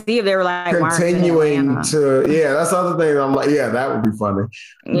I could see if they were like continuing to that's the other thing I'm like that would be funny.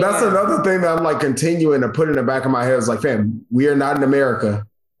 That's another thing that I'm like continuing to put in the back of my head is like, fam, we are not in America.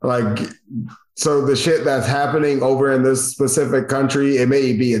 Like, so the shit that's happening over in this specific country, it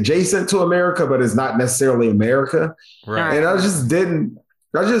may be adjacent to America, but it's not necessarily America. Right. And I just didn't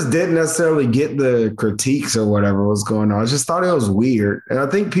necessarily get the critiques or whatever was going on. I just thought it was weird. And I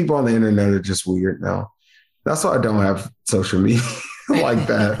think people on the internet are just weird now. That's why I don't have social media like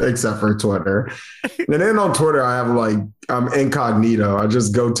that, except for Twitter. And then on Twitter, I have like, I'm incognito. I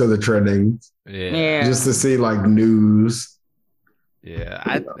just go to the trending Yeah. just to see like news. Yeah,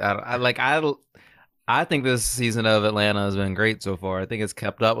 I think this season of Atlanta has been great so far. I think it's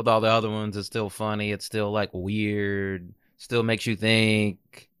kept up with all the other ones. It's still funny. It's still like weird. Still makes you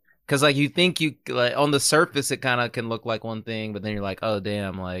think. Because like you think you like on the surface, it kind of can look like one thing, but then you're like, oh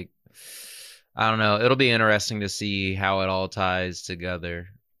damn, like I don't know. It'll be interesting to see how it all ties together.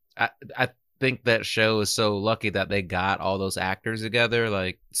 I think that show is so lucky that they got all those actors together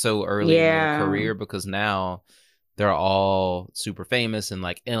like so early in their career because now they're all super famous and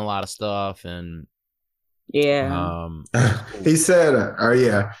like in a lot of stuff and he said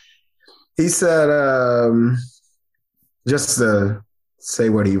he said just to say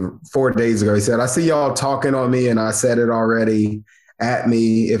what 4 days ago he said, I see y'all talking on me and I said it already at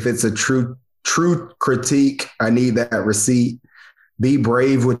me. If it's a true critique, I need that receipt. Be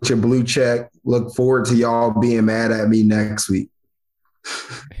brave with your blue check. Look forward to y'all being mad at me next week.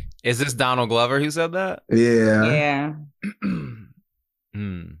 Is this Donald Glover who said that? Yeah.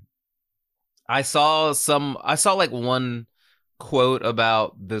 I saw like one quote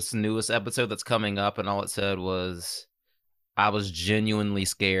about this newest episode that's coming up, and all it said was, I was genuinely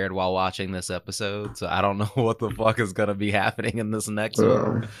scared while watching this episode, so I don't know what the fuck is going to be happening in this next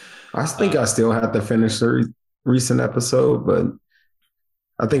one. I think I still have to finish the recent episode, but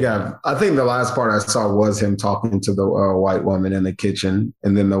I think the last part I saw was him talking to the white woman in the kitchen,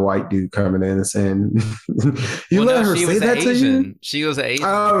 and then the white dude coming in and saying, "You let her say that to you." She was Asian.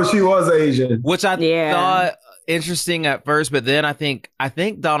 Oh, she was Asian, which I thought interesting at first, but then I think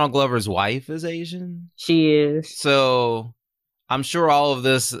Donald Glover's wife is Asian. She is. So I'm sure all of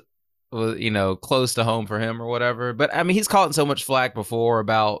this was, close to home for him or whatever. But I mean, he's caught so much flack before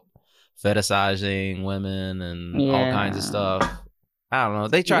about fetishizing women and all kinds of stuff. I don't know.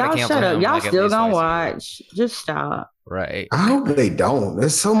 They try to cancel him. Y'all still gonna watch. Just stop. Right. I hope they don't.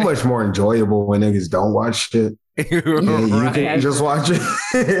 It's so much more enjoyable when niggas don't watch shit. You can just watch it.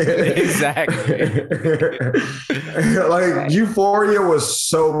 Exactly. Like Euphoria was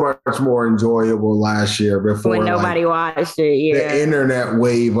so much more enjoyable last year before when nobody watched it. The internet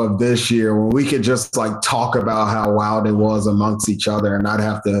wave of this year when we could just like talk about how wild it was amongst each other and not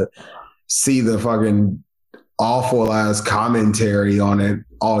have to see the fucking awful ass commentary on it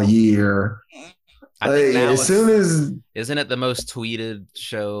all year. Isn't it the most tweeted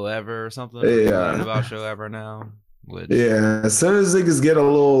show ever or something? Yeah, about show ever now. As soon as niggas get a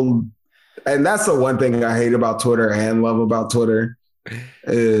little, and that's the one thing I hate about Twitter and love about Twitter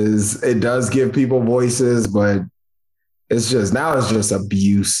is it does give people voices, but it's just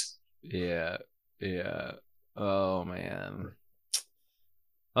abuse. Yeah. Oh man.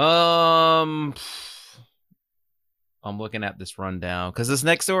 I'm looking at this rundown because this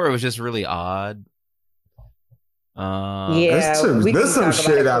next story was just really odd. There's some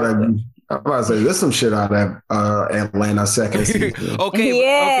shit out of. I'm about to say there's some shit out of Atlanta second season.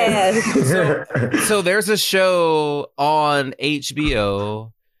 Okay. So there's a show on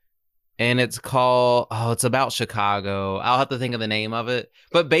HBO, and it's called. It's about Chicago. I'll have to think of the name of it.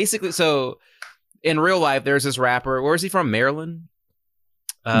 But basically, so in real life, there's this rapper. Where is he from? Maryland.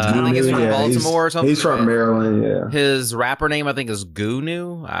 I think he's from Baltimore or something. He's from Maryland, yeah. His rapper name, I think, is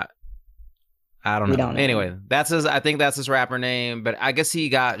Gnu. I don't know. Anyway, I think that's his rapper name. But I guess he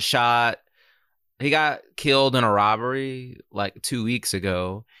got shot. He got killed in a robbery like 2 weeks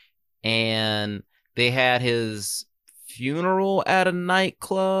ago. And they had his funeral at a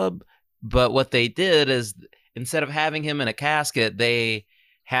nightclub. But what they did is instead of having him in a casket, they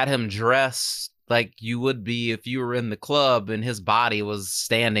had him dressed like you would be if you were in the club and his body was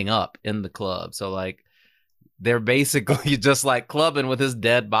standing up in the club. So like they're basically just like clubbing with his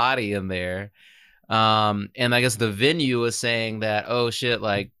dead body in there. And I guess the venue is saying that, oh shit,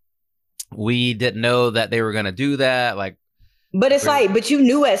 like we didn't know that they were going to do that. Like, but it's but you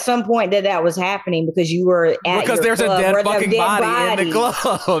knew at some point that was happening because you were at because there's a dead fucking body in the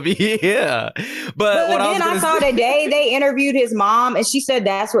club. Yeah. But then I saw today they interviewed his mom and she said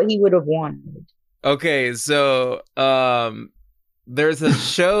that's what he would have wanted. Okay, so there's a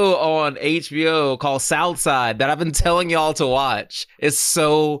show on HBO called Southside that I've been telling y'all to watch. It's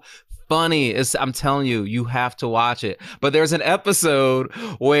so funny. I'm telling you, you have to watch it. But there's an episode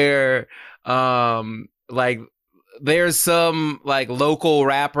where like there's some like local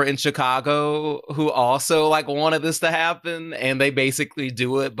rapper in Chicago who also like wanted this to happen, and they basically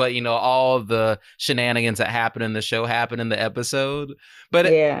do it, but all the shenanigans that happen in the show happen in the episode. But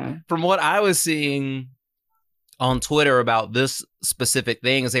from what I was seeing on Twitter about this specific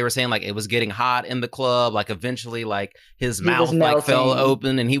thing is they were saying like it was getting hot in the club, like eventually like his mouth like fell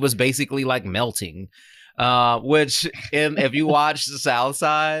open and he was basically like melting. Which if you watch the South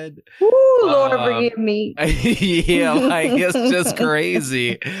Side, Ooh, Lord, forgive me. Yeah, like it's just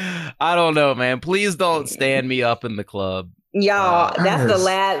crazy. I don't know, man. Please don't stand me up in the club. Y'all, that's the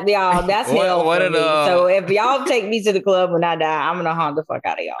last. Y'all, that's hell for me. So if y'all take me to the club when I die, I'm gonna haunt the fuck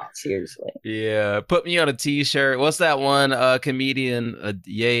out of y'all. Seriously. Yeah, put me on a t-shirt. What's that one comedian,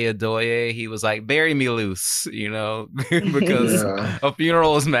 Ye Adoye? He was like, "Bury me loose," because a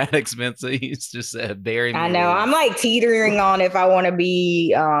funeral is mad expensive. He's just said, "Bury me." I know. Loose. I'm like teetering on if I want to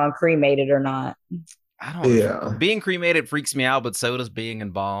be cremated or not. I don't. Yeah. Being cremated freaks me out, but so does being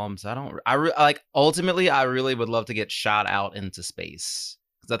embalmed. Ultimately, I really would love to get shot out into space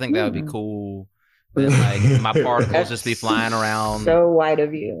because I think that would be cool. And like my particles just be flying around. So white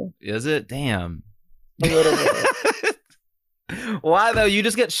of you. Is it? Damn. A little bit. Why though? You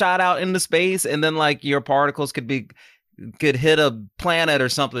just get shot out into space, and then like your particles could hit a planet or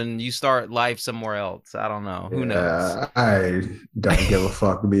something. You start life somewhere else. I don't know. Who knows? I don't give a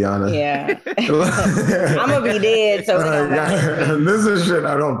fuck, to be honest. Yeah. I'm gonna be dead. So this is shit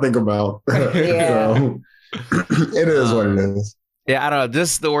I don't think about. Yeah. So, it is what it is. Yeah, I don't know.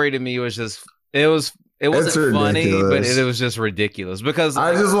 This story to me was just it wasn't funny, but it was just ridiculous because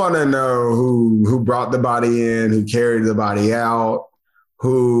I just want to know who brought the body in, who carried the body out,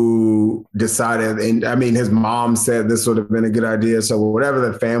 who decided, and I mean, his mom said this would have been a good idea. So whatever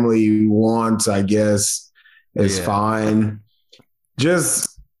the family wants, I guess, is fine.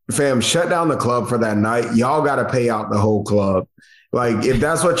 Just, fam, shut down the club for that night. Y'all got to pay out the whole club. Like, if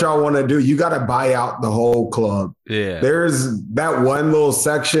that's what y'all want to do, you got to buy out the whole club. Yeah. There's that one little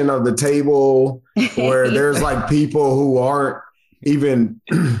section of the table where there's like people who aren't even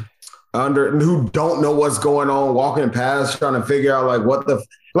who don't know what's going on, walking past, trying to figure out like what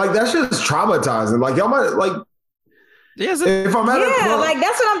that's just traumatizing. Like y'all might like, if I'm at a club, like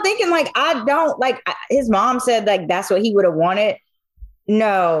that's what I'm thinking. Like I don't like his mom said like that's what he would have wanted.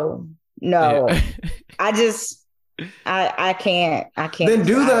 No, yeah. I can't. Then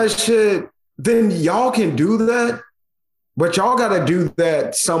do that shit. Then y'all can do that. But y'all got to do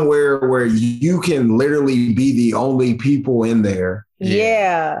that somewhere where you can literally be the only people in there.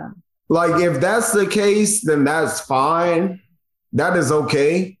 Yeah. Like, if that's the case, then that's fine. That is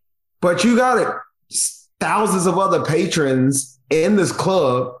okay. But you got thousands of other patrons in this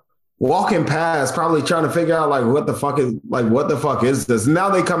club walking past, probably trying to figure out, like, what the fuck is this? Now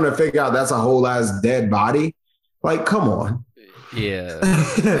they come to figure out that's a whole ass dead body. Like, come on. Yeah.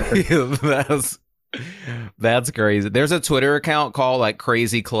 That's crazy. There's a Twitter account called like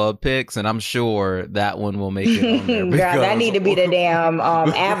Crazy Club Pics, and I'm sure that one will make it on there. God, that need to be the damn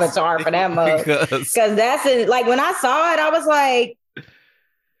avatar for that mug. Because that's it. Like when I saw it, I was like,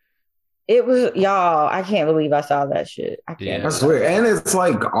 it was y'all. I can't believe I saw that shit. I can't. That's weird, and it's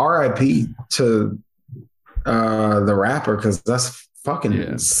like R.I.P. to the rapper because that's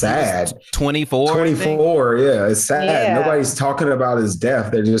fucking sad. 24. 24. Yeah, it's sad. Yeah. Nobody's talking about his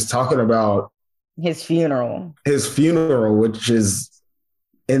death. They're just talking about his funeral, which is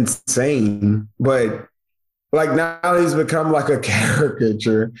insane. But like now he's become like a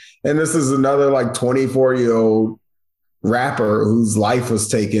caricature. And this is another like 24-year-old rapper whose life was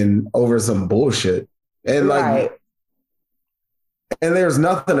taken over some bullshit. And like, and there's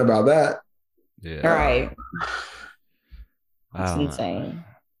nothing about that. Yeah. Right. It's insane.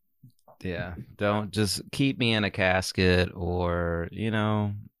 Yeah. Don't just keep me in a casket or,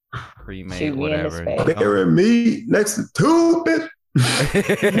 cremate, whatever. Bury me next to two bitch.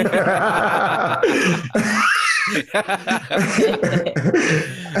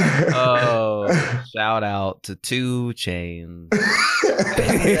 Oh, shout out to 2 Chainz.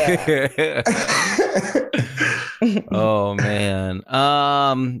 Oh man.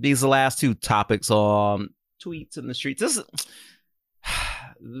 These are the last 2 topics on tweets in the streets.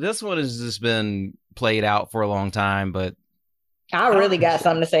 This one has just been played out for a long time, but I really got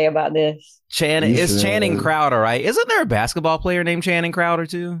something to say about this. Channing Crowder, right? Isn't there a basketball player named Channing Crowder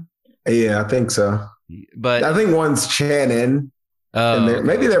too? Yeah, I think so. But I think one's Channing. And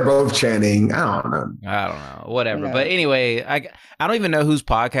maybe they're both Channing. I don't know. Whatever. Yeah. But anyway, I don't even know whose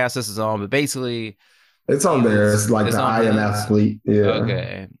podcast this is on, but basically it's on there. It's like the I Am Athlete. Yeah.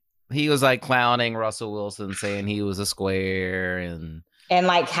 Okay. He was like clowning Russell Wilson, saying he was a square and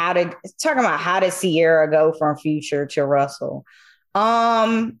like talking about how did Sierra go from Future to Russell.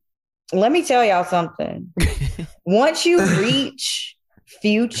 Let me tell y'all something. Once you reach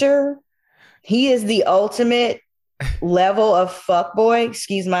Future, he is the ultimate level of fuckboy,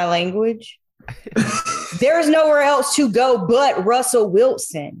 excuse my language. There is nowhere else to go but Russell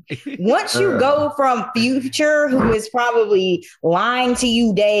Wilson. Once you go from Future, who is probably lying to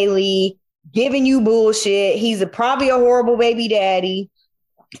you daily, giving you bullshit, he's probably a horrible baby daddy,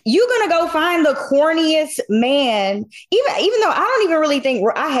 you're gonna go find the corniest man, even though I don't even really think,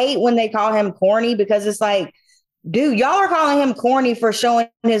 I hate when they call him corny, because it's like, dude, y'all are calling him corny for showing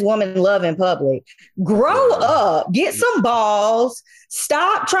his woman love in public. Grow up, get some balls,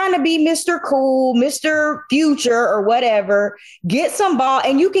 stop trying to be Mr. Cool, Mr. Future, or whatever. Get some ball,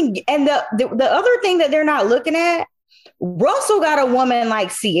 and you can. And the other thing that they're not looking at, Russell got a woman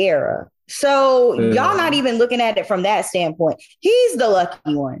like Ciara. So y'all not even looking at it from that standpoint. He's the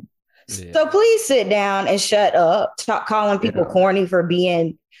lucky one. Yeah. So please sit down and shut up. Stop calling people corny for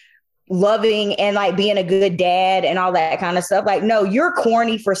being loving and like being a good dad and all that kind of stuff. Like, no, you're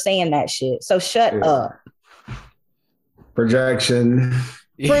corny for saying that shit. So shut up. Projection.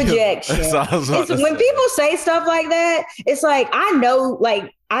 When people say stuff like that, it's like, I know,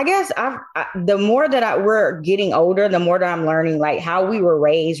 like, I guess the more that we're getting older, the more that I'm learning, like, how we were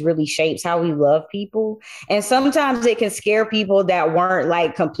raised really shapes how we love people. And sometimes it can scare people that weren't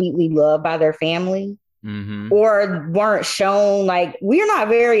like completely loved by their family. Mm-hmm. Or weren't shown, like, we're not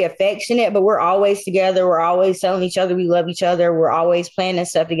very affectionate, but we're always together. We're always telling each other we love each other. We're always planning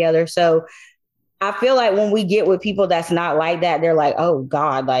stuff together. So I feel like when we get with people that's not like that, they're like, oh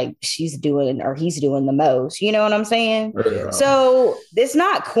God, like she's doing or he's doing the most. You know what I'm saying? Yeah. So it's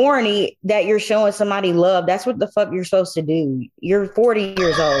not corny that you're showing somebody love. That's what the fuck you're supposed to do. You're 40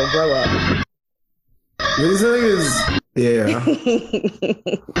 years old. Grow up. This thing is, yeah.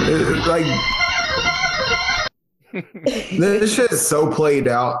 It's like, this shit is so played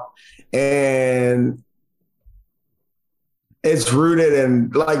out, and it's rooted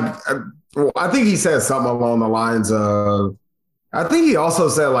in, like, I think he said something along the lines of, I think he also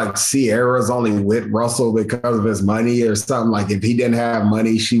said like Ciara's only with Russell because of his money or something. Like, if he didn't have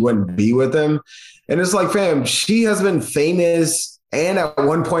money, she wouldn't be with him. And it's like, fam, she has been famous and at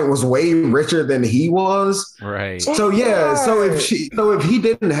one point was way richer than he was. Right. So yeah. So if he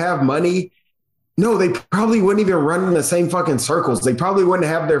didn't have money, no, they probably wouldn't even run in the same fucking circles. They probably wouldn't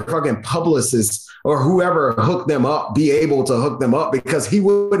have their fucking publicists or whoever hook them up be able to hook them up, because he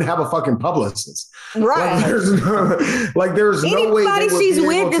wouldn't have a fucking publicist. Right. Like there's no way anybody she's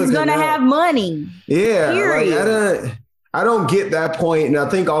with is gonna have money. Yeah. Like, I don't get that point. And I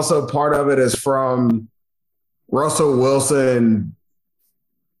think also part of it is from Russell Wilson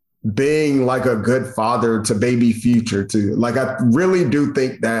being like a good father to baby Future too. Like, I really do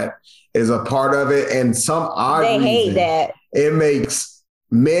think that is a part of it. And some odd reason, hate that. It makes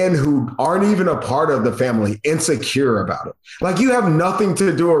men who aren't even a part of the family insecure about it. Like, you have nothing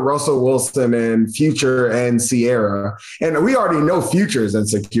to do with Russell Wilson and Future and Ciara. And we already know Future is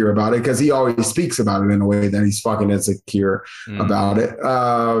insecure about it because he always speaks about it in a way that he's fucking insecure about it.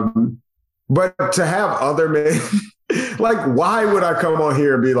 But to have other men, like, why would I come on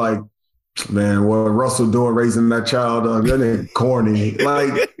here and be like, man, what Russell doing raising that child up? That ain't corny.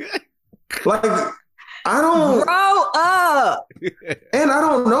 Like, I don't grow up. And I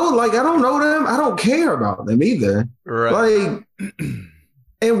don't know, like, I don't know them. I don't care about them either. Right. Like,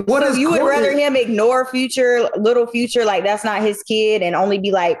 and what is you would rather him ignore little Future, like that's not his kid, and only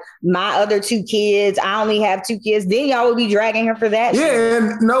be like, my other two kids, I only have two kids. Then y'all would be dragging her for that. Yeah, shit.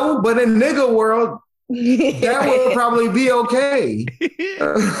 And no, but in nigga world, that would probably be okay.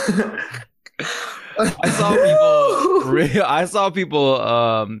 I saw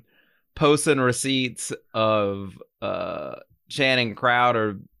people posting receipts of Channing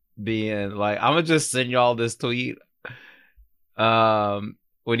Crowder being like, I'm gonna just send y'all this tweet.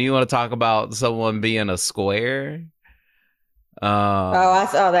 When you want to talk about someone being a square. I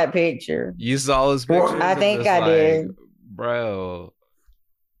saw that picture. You saw this picture? I think I did. Bro.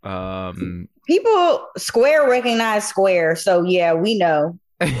 People square recognize square, so yeah, we know.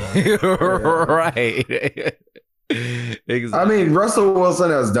 Right. Exactly. I mean, Russell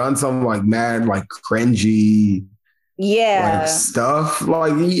Wilson has done some like mad, like cringy, like stuff.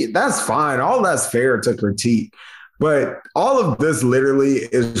 Like, that's fine. All that's fair to critique. But all of this literally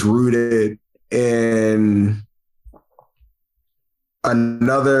is rooted in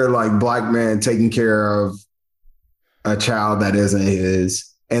another like black man taking care of a child that isn't his.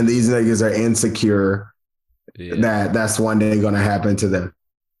 And these niggas are insecure that that's one day going to happen to them.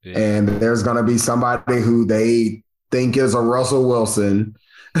 Yeah. And there's going to be somebody who they think is a Russell Wilson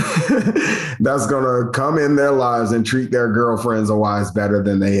that's going to come in their lives and treat their girlfriends or wives better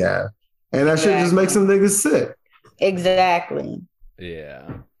than they have. And that shit just makes some niggas sick. Exactly.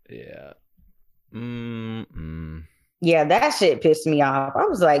 Yeah. Yeah. Yeah, that shit pissed me off. I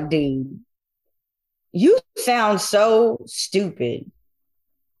was like, dude, you sound so stupid.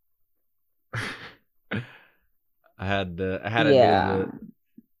 I had to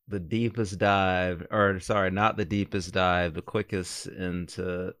do the deepest dive, or sorry, not the deepest dive, the quickest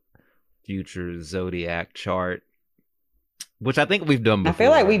into Future's zodiac chart, which I think we've done before. I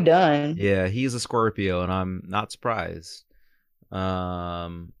feel like we've done. Yeah, he's a Scorpio, and I'm not surprised.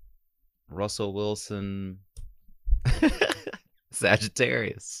 Russell Wilson,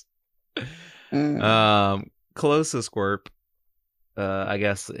 Sagittarius. Close to Scorp, I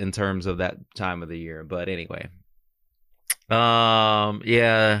guess, in terms of that time of the year. But anyway,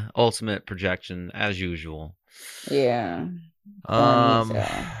 yeah, ultimate projection as usual. Yeah.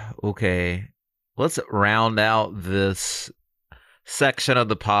 Okay, let's round out this section of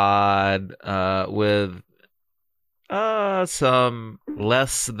the pod with some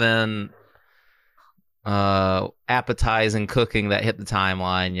less than appetizing cooking that hit the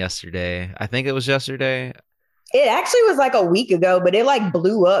timeline yesterday. I think it was yesterday. It actually was like a week ago, but it like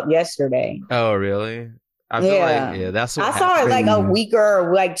blew up yesterday. Oh, really? I feel like that's what I saw it like a week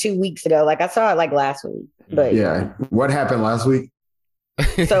or like 2 weeks ago. Like I saw it like last week. But yeah, what happened last week?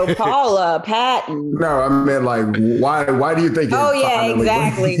 So Paula Patton. No, I meant like why do you think? Oh yeah,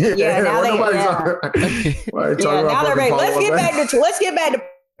 exactly. Yeah, now now they're ready. Let's get back to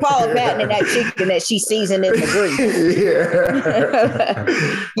Paula Patton and that chicken that she seasoned in the grease.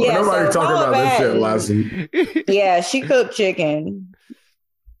 Yeah. Nobody talking about this shit last week. Yeah, she cooked chicken.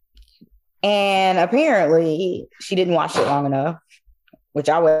 And apparently she didn't wash it long enough, which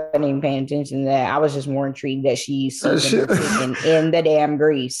I wasn't even paying attention to that. I was just more intrigued that she seasoned the chicken in the damn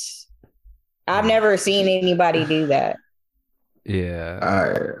grease. I've never seen anybody do that.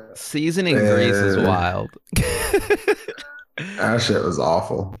 Yeah. Seasoning grease is wild. That shit was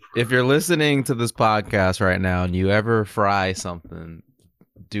awful. If you're listening to this podcast right now and you ever fry something,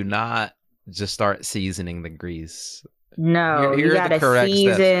 do not just start seasoning the grease. No, you gotta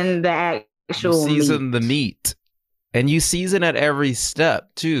season the actual season the meat. And you season at every step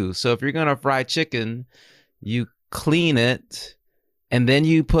too. So if you're gonna fry chicken, you clean it and then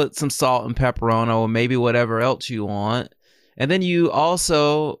you put some salt and pepper on or maybe whatever else you want. And then you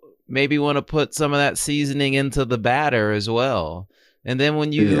also maybe want to put some of that seasoning into the batter as well. And then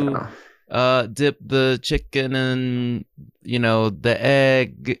when you dip the chicken in, the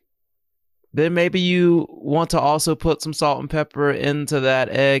egg, then maybe you want to also put some salt and pepper into that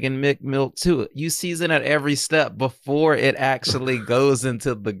egg and milk too. You season at every step before it actually goes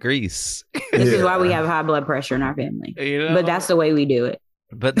into the grease. This is why we have high blood pressure in our family. But that's the way we do it.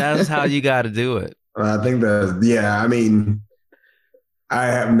 But that's how you got to do it. I think I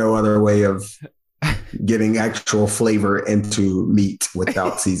have no other way of getting actual flavor into meat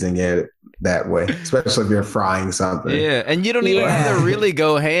without seasoning it that way, especially if you're frying something. Yeah, and you don't even have to really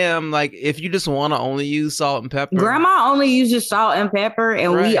go ham. Like, if you just want to only use salt and pepper. Grandma only uses salt and pepper,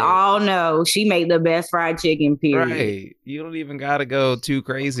 and we all know she made the best fried chicken, period. Right. You don't even got to go too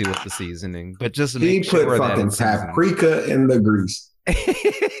crazy with the seasoning, but just make sure put fucking paprika in the grease.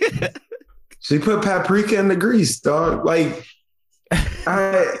 She put paprika in the grease, dog. Like,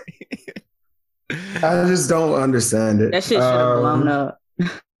 I just don't understand it. That shit should have blown up.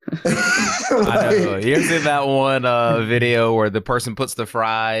 I know. You ever seen that one video where the person puts the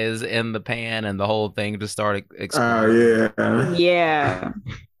fries in the pan and the whole thing just started exploding? Oh, yeah.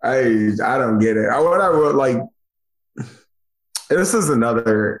 I don't get it. What I would like, this is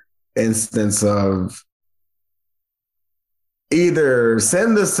another instance of either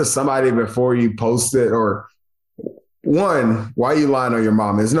send this to somebody before you post it, or one, why are you lying on your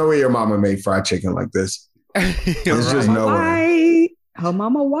mom? There's no way your mama made fried chicken like this. There's just no way. Her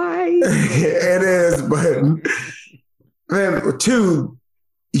mama white. It is, but man, two,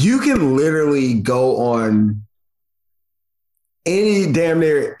 you can literally go on damn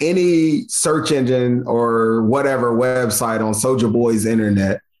near any search engine or whatever website on Soulja Boy's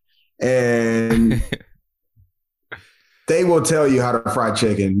internet, and they will tell you how to fry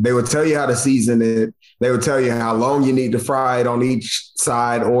chicken. They will tell you how to season it. They will tell you how long you need to fry it on each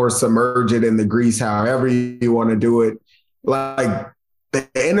side or submerge it in the grease, however you want to do it. Like, the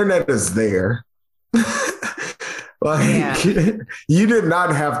internet is there. You did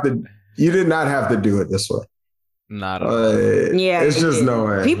not have to do it this way. Not at all. It's just no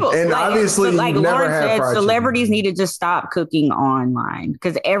way. People, and obviously, like never Lauren said, celebrities need to just stop cooking online,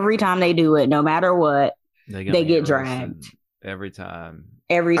 because every time they do it, no matter what, they get dragged. Every time.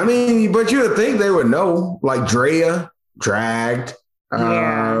 I mean, but you would think they would know. Like Drea, dragged.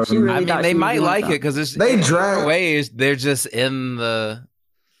 Yeah, they might like it because they drag ways. They're just in the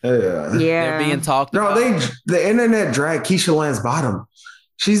they're being talked about. The internet dragged Keisha Lance Bottom.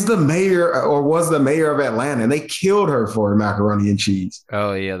 She's the mayor, or was the mayor of Atlanta, and they killed her for macaroni and cheese.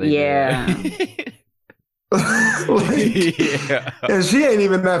 Oh yeah, they did. Yeah. And she ain't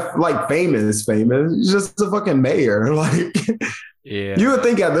even that like famous. She's just a fucking mayor. Like, Yeah. you would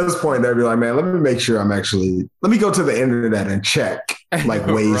think at this point they'd be like, man, let me make sure let me go to the internet and check like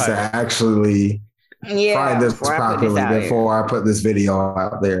ways Right. to actually find this before I put this properly out here. before I put this video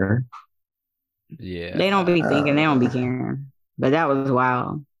out there. Yeah. They don't be thinking, they don't be caring. But that was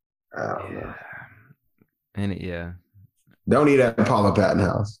wild. I don't know. Yeah. And yeah. Don't eat at Paula Patton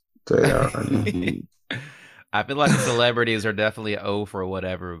house. So, yeah. I feel like celebrities are definitely for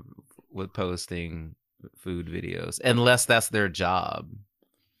whatever with posting food videos, unless that's their job.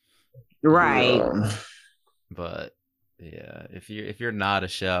 Right. But yeah, if you're not a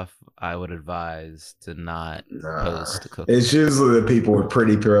chef, I would advise to not post cooking. It's usually the people with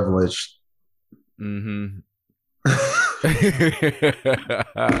pretty privilege. Mm-hmm.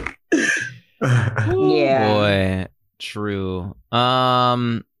 Yeah. Boy, true.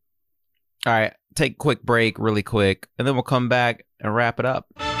 All right, take a quick break, really quick, and then we'll come back and wrap it up.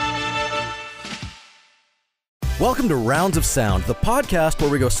 Welcome to Rounds of Sound, the podcast where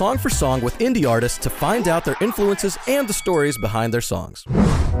we go song for song with indie artists to find out their influences and the stories behind their songs.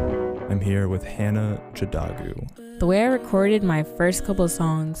 I'm here with Hannah Jadagu. The way I recorded my first couple of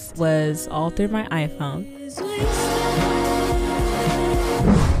songs was all through my iPhone.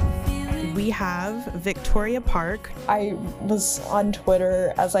 We have Victoria Park. I was on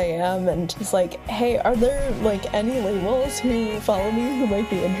Twitter, as I am, and was like, hey, are there like any labels who follow me who might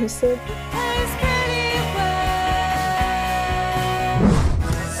be interested?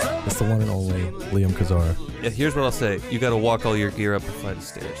 It's the one and only Liam Kazar. Yeah, here's what I'll say. You gotta walk all your gear up a flight of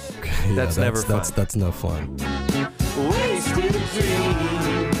stairs. Yeah, That's never fun. That's no fun.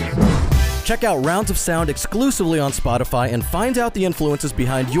 Check out Rounds of Sound exclusively on Spotify and find out the influences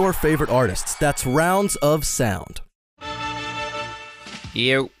behind your favorite artists. That's Rounds of Sound.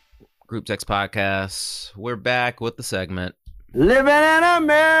 Yeah, Group Text Podcast. We're back with the segment. Living in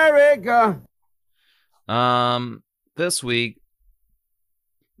America. This week,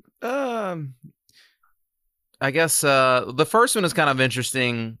 I guess the first one is kind of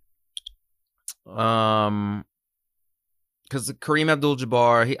interesting. Because Kareem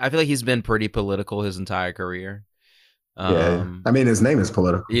Abdul-Jabbar, I feel like he's been pretty political his entire career. Yeah, I mean, his name is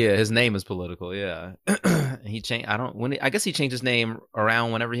political. Yeah, his name is political. Yeah, he changed. I guess he changed his name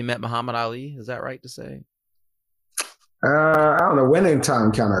around whenever he met Muhammad Ali. Is that right to say? I don't know. Winning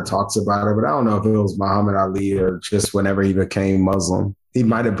Time kind of talks about it, but I don't know if it was Muhammad Ali or just whenever he became Muslim. He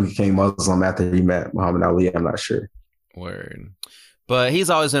might have became Muslim after he met Muhammad Ali. I'm not sure. Word. But he's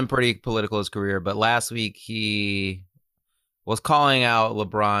always been pretty political his career. But last week he was calling out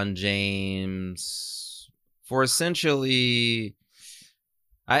LeBron James for essentially,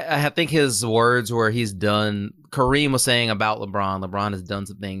 I think his words were Kareem was saying about LeBron has done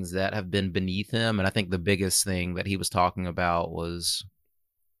some things that have been beneath him. And I think the biggest thing that he was talking about was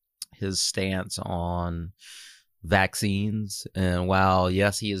his stance on vaccines. And while,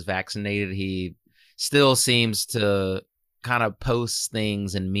 yes, he is vaccinated, he still seems to kind of post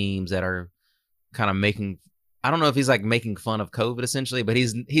things and memes that are kind of I don't know if he's like making fun of COVID essentially, but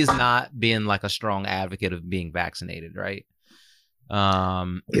he's not being like a strong advocate of being vaccinated, right?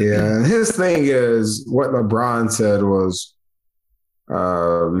 Yeah, his thing is what LeBron said was,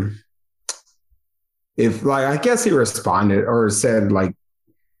 if like I guess he responded or said like,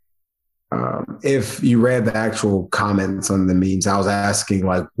 if you read the actual comments on the memes, I was asking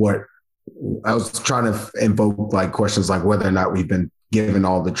like what I was trying to invoke like questions like whether or not we've been given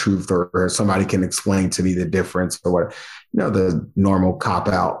all the truth or somebody can explain to me the difference or what, the normal cop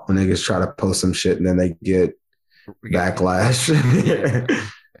out when niggas try to post some shit and then they get backlash.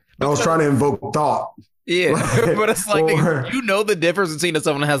 I was trying to invoke thought. Yeah, but it's like the difference between if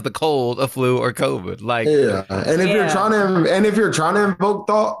someone has the cold, a flu, or COVID. Like, yeah, and if you're trying to invoke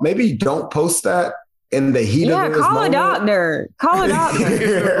thought, maybe don't post that in the heat of this moment. Call a doctor.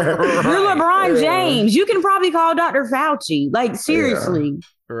 You're LeBron James. You can probably call Dr. Fauci. Like, seriously.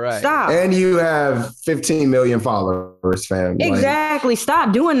 Yeah. Right. Stop. And you have 15 million followers, fam. Exactly.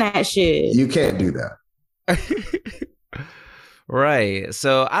 Stop doing that shit. You can't do that. Right.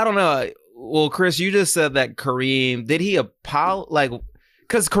 So I don't know. Well, Chris, you just said that Kareem, did he apologize?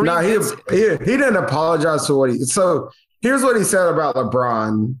 Because Kareem. No, he didn't apologize for what so here's what he said about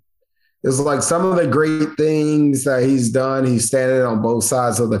LeBron. It's like some of the great things that he's done, he's standing on both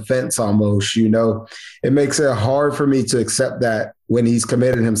sides of the fence almost, It makes it hard for me to accept that when he's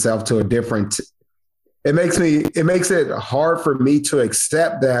committed himself to a different it makes it hard for me to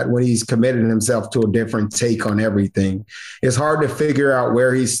accept that when he's committed himself to a different take on everything. It's hard to figure out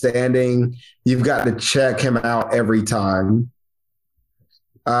where he's standing. You've got to check him out every time.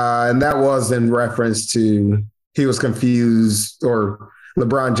 And that was in reference to he was confused, or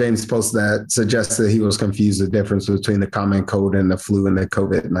LeBron James posted that suggested he was confused the difference between the common cold and the flu and the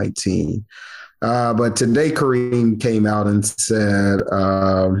COVID-19. But today Kareem came out and said,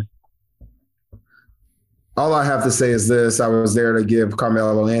 all I have to say is this: I was there to give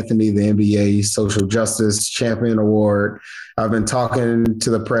Carmelo Anthony the NBA Social Justice Champion Award. I've been talking to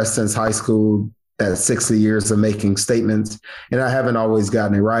the press since high school. That's 60 years of making statements, and I haven't always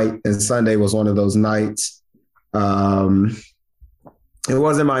gotten it right. And Sunday was one of those nights. It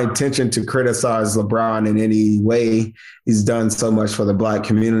wasn't my intention to criticize LeBron in any way. He's done so much for the Black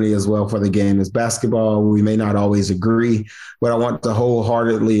community as well for the game as basketball. We may not always agree, but I want to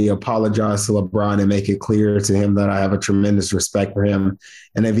wholeheartedly apologize to LeBron and make it clear to him that I have a tremendous respect for him.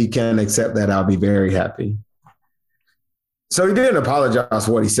 And if he can accept that, I'll be very happy. So he didn't apologize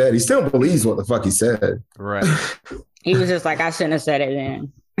for what he said. He still believes what the fuck he said. Right. He was just like, I shouldn't have said it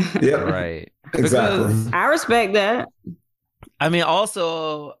then. Yeah. Right. Exactly. I respect that. I mean,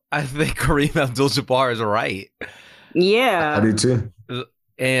 also, I think Kareem Abdul-Jabbar is right. Yeah. I do too.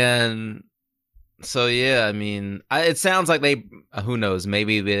 And so, yeah, I mean, it sounds like they, who knows,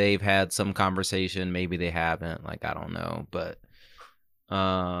 maybe they've had some conversation, maybe they haven't, like, I don't know. But,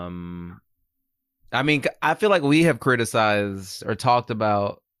 I mean, I feel like we have criticized or talked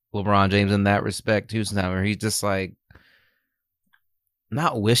about LeBron James in that respect too, sometimes where he's just like,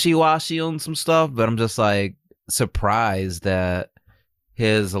 not wishy-washy on some stuff, but I'm just like, surprised that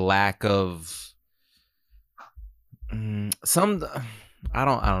his lack of I don't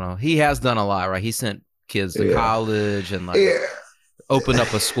know. He has done a lot, right? He sent kids to college and opened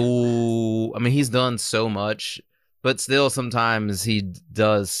up a school. I mean, he's done so much, but still sometimes he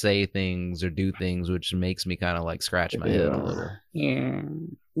does say things or do things which makes me kind of like scratch my head a little. Yeah.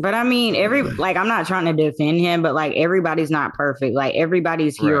 But I mean, I'm not trying to defend him, but like everybody's not perfect. Like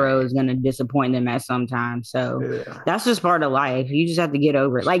everybody's hero is going to disappoint them at some time. So that's just part of life. You just have to get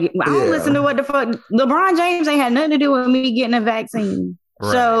over it. Like I don't listen to what the fuck LeBron James ain't had nothing to do with me getting a vaccine.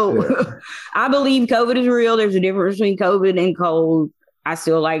 Right. So I believe COVID is real. There's a difference between COVID and cold. I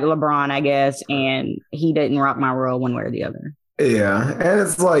still like LeBron, I guess, and he didn't rock my world one way or the other. Yeah, and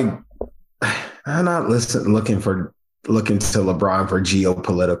it's like I'm not looking to LeBron for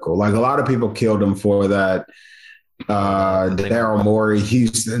geopolitical. Like a lot of people killed him for that Daryl Morey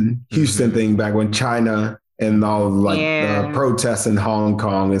Houston thing back when China and all protests in Hong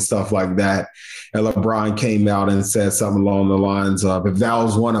Kong and stuff like that. And LeBron came out and said something along the lines of, if that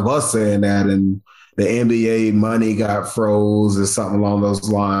was one of us saying that and the NBA money got froze or something along those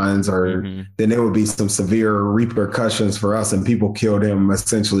lines, or then there would be some severe repercussions for us. And people killed him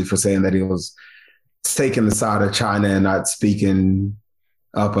essentially for saying that he was taking the side of China and not speaking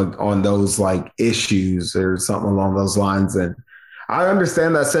up on those like issues or something along those lines. And I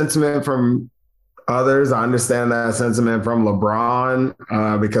understand that sentiment from others. I understand that sentiment from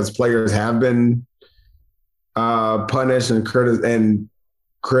LeBron because players have been punished and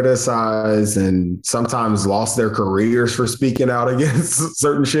criticized and sometimes lost their careers for speaking out against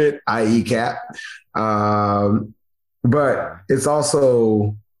certain shit, i.e. Cap. But it's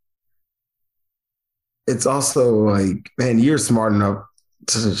also like, man, you're smart enough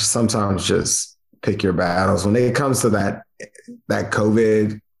to sometimes just pick your battles. When it comes to that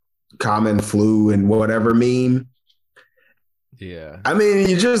COVID, common flu, and whatever meme. Yeah. I mean,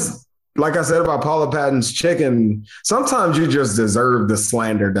 you just, like I said about Paula Patton's chicken, sometimes you just deserve the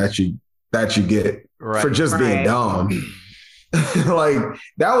slander that you get for just being dumb. Like,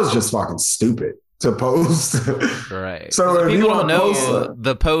 that was just fucking stupid to post. Right. So people don't know,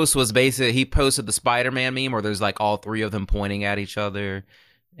 the post was basically, he posted the Spider-Man meme where there's like all three of them pointing at each other,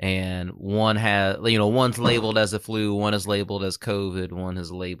 and one has, one's labeled as the flu, one is labeled as COVID, one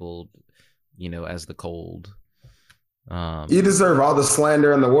is labeled, as the cold. You deserve all the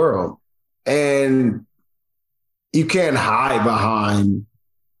slander in the world, and you can't hide behind,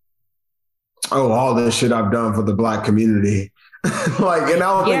 all this shit I've done for the Black community. Like, and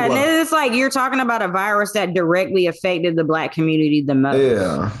I don't think, and it's like you're talking about a virus that directly affected the Black community the most.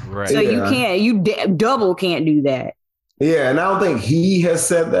 Yeah, right. So you double can't do that. Yeah, and I don't think he has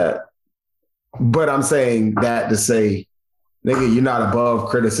said that, but I'm saying that to say, nigga, you're not above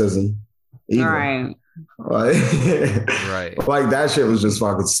criticism either. Right. Like, right. Like, that shit was just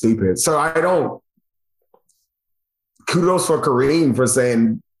fucking stupid. So kudos for Kareem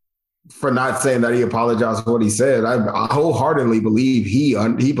for not saying that he apologized for what he said. I wholeheartedly believe he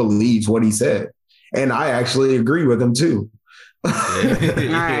believes what he said. And I actually agree with him too.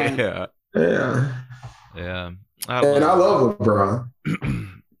 Yeah. Yeah. Yeah. I love LeBron.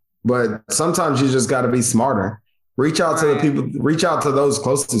 But sometimes you just got to be smarter. Reach out to the people. Reach out to those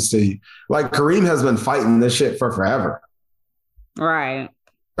closest to you. Like Kareem has been fighting this shit for forever. Right.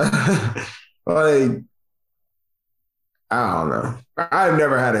 Like, I don't know. I've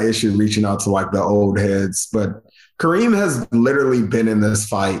never had an issue reaching out to like the old heads, but Kareem has literally been in this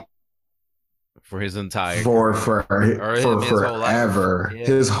fight for his entire for forever. Yeah.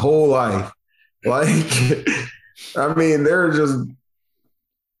 His whole life. Like, I mean, they're just.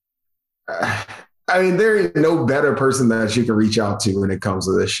 I mean, there ain't no better person that you can reach out to when it comes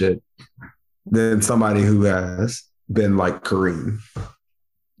to this shit than somebody who has been like Kareem.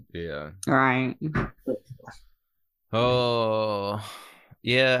 Yeah. Right. Oh,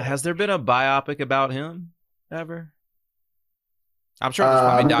 yeah. Has there been a biopic about him ever? I'm sure there's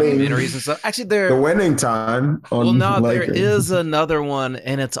probably documentaries and stuff. Actually, The Winning Time. There is another one,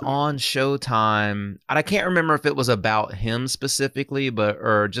 and it's on Showtime. And I can't remember if it was about him specifically,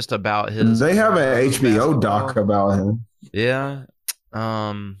 or just about his. They have an HBO doc about him. Yeah.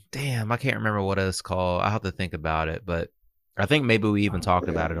 Damn, I can't remember what it's called. I have to think about it, but I think maybe we even talked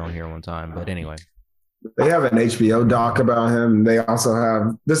about it on here one time. But anyway. They have an HBO doc about him. They also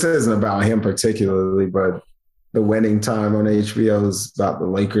have, this isn't about him particularly, but The Winning Time on HBO is about the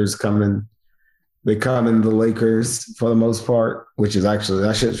Lakers becoming the Lakers for the most part, which is actually,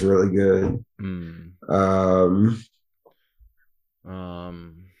 that shit's really good.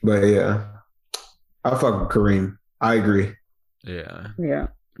 But yeah, I fuck with Kareem. I agree. Yeah. Yeah,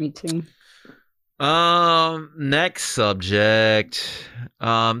 me too. Next subject.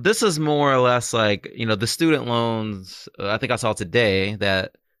 This is more or less like, the student loans. I think I saw today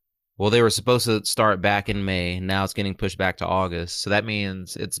that, well, they were supposed to start back in May. Now it's getting pushed back to August. So that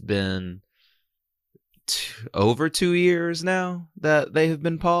means it's been over 2 years now that they have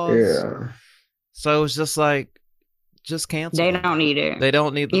been paused. Yeah. So it's just like, just cancel. They don't need it. They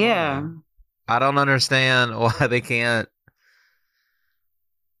don't need the money. I don't understand why they can't.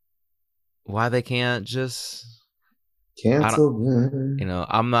 Why they can't just cancel?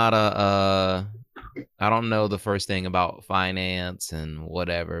 I'm not I don't know the first thing about finance and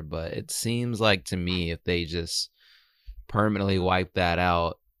whatever, but it seems like to me if they just permanently wipe that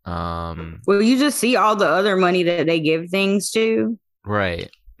out. Well, you just see all the other money that they give things to. Right.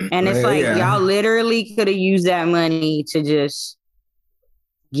 And it's like, y'all literally could have used that money to just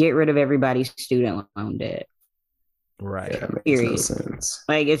get rid of everybody's student loan debt. Right. Yeah, period. No sense.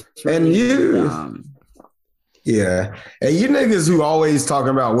 Like, it's really yeah. And you niggas who always talking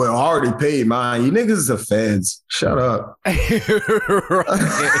about, well, I already paid mine. You niggas is the feds. Shut up. Yeah.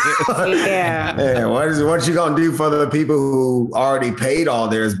 Man, what you gonna do for the people who already paid all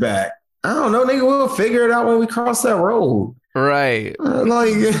theirs back? I don't know, nigga. We'll figure it out when we cross that road. Right.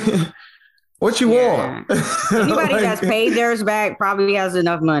 Like, what you want? Anybody that's paid theirs back probably has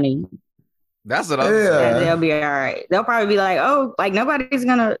enough money. That's what I'm saying. They'll be all right. They'll probably be like, oh, like nobody's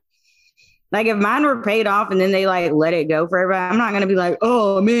gonna, like if mine were paid off and then they like let it go forever, I'm not gonna be like,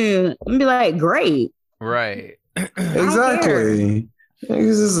 oh man. I'm gonna be like, great. Right. Exactly.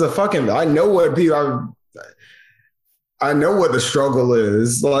 This is a fucking, I know what people I know what the struggle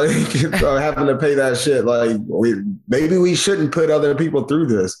is, like having to pay that shit. Like, maybe we shouldn't put other people through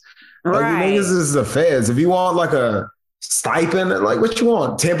this. Like, right. You niggas is the feds. If you want like a stipend, like what you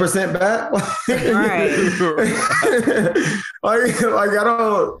want, 10% back? Right. like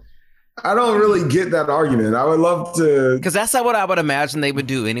I don't really get that argument. I would love to, because that's not what I would imagine they would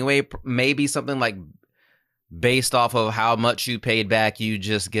do anyway. Maybe something like, based off of how much you paid back, you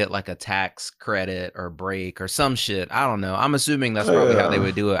just get like a tax credit or break or some shit. I don't know. I'm assuming that's probably how they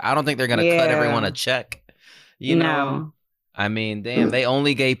would do it. I don't think they're going to cut everyone a check. You know? I mean, damn, they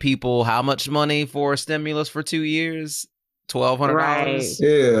only gave people how much money for stimulus for 2 years? $1,200. Right.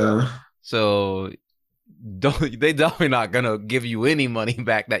 Yeah. So they definitely not going to give you any money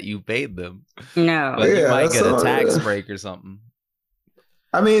back that you paid them. No. But you might get a tax break or something.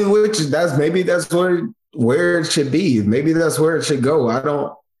 I mean, maybe that's where it should be. Maybe that's where it should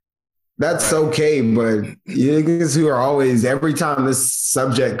go. That's okay. But you niggas who are always, every time this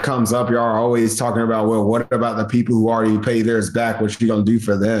subject comes up, y'all are always talking about, well, what about the people who already paid theirs back? What you gonna do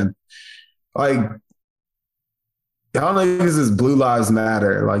for them? Like, y'all niggas is Blue Lives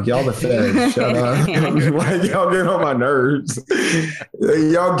Matter. Like, y'all the feds. Shut up. Like, y'all get on my nerves.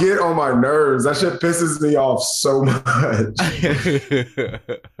 Y'all get on my nerves. That shit pisses me off so much.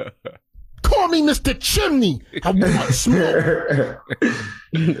 Call me Mr. Chimney. I want smoke.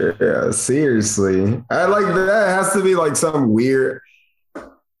 Yeah, seriously. I like that. Has to be like some weird.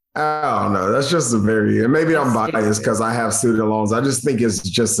 I don't know. That's just maybe I'm biased because I have student loans. I just think it's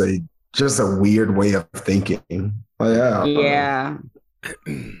just a weird way of thinking. Like, yeah.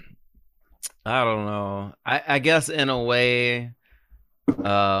 I don't know. I guess in a way,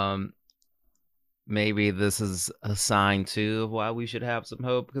 maybe this is a sign too of why we should have some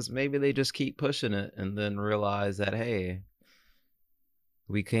hope, because maybe they just keep pushing it and then realize that, hey,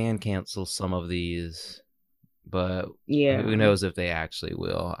 we can cancel some of these, but who knows if they actually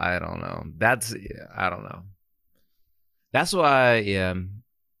will. I don't know. I don't know. That's why,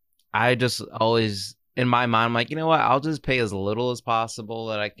 I just always, in my mind, I'm like, you know what? I'll just pay as little as possible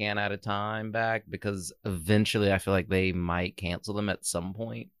that I can at a time back, because eventually I feel like they might cancel them at some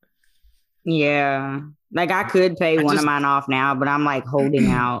point. Yeah. Like I could pay one of mine off now, but I'm like holding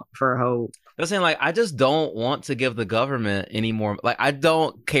out for hope. I'm saying, like, I just don't want to give the government any more. Like, I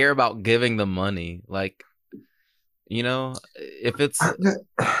don't care about giving them money. Like, you know, if it's,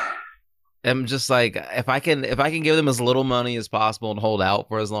 I'm just like, if I can give them as little money as possible and hold out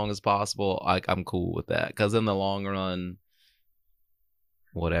for as long as possible, like, I'm cool with that. Because in the long run,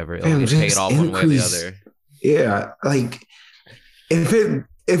 whatever, it'll get paid off one way or the other. Yeah, like if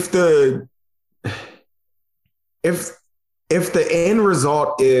the end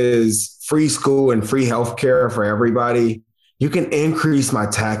result is free school and free healthcare for everybody, you can increase my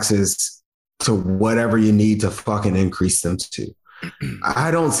taxes to whatever you need to fucking increase them to.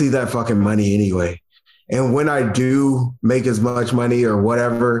 I don't see that fucking money anyway. And when I do make as much money or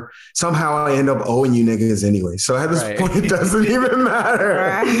whatever, somehow I end up owing you niggas anyway. So at this point, it doesn't even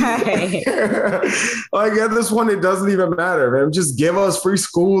matter. Like at this point, it doesn't even matter, man. Just give us free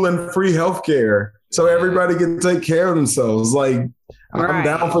school and free healthcare so everybody can take care of themselves. Like I'm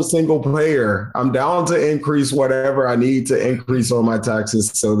down for single payer. I'm down to increase whatever I need to increase on my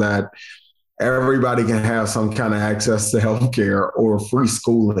taxes so that everybody can have some kind of access to healthcare or free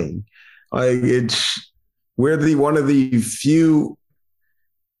schooling. Like we're one of the few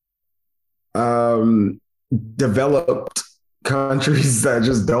developed countries that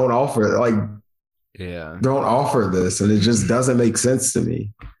just don't offer this, and it just doesn't make sense to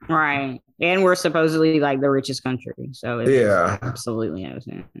me. Right. And we're supposedly like the richest country. So it makes absolutely no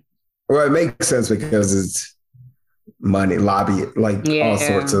sense. Well, it makes sense because it's money, lobby, like all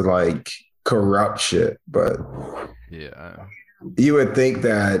sorts of like corrupt shit. But you would think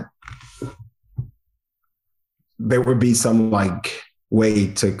that there would be some like way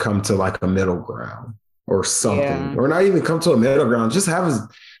to come to like a middle ground or something, or not even come to a middle ground. Just have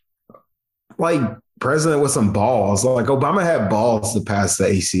like president with some balls. Like Obama had balls to pass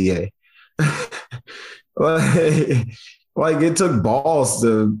the ACA. like it took balls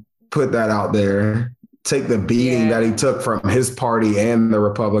to put that out there, take the beating that he took from his party and the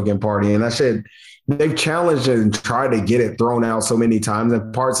Republican Party. And that shit, they've challenged it and tried to get it thrown out so many times,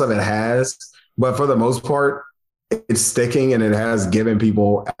 and parts of it has, but for the most part, it's sticking, and it has given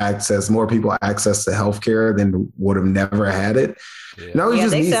more people access to healthcare than would have never had it. Now we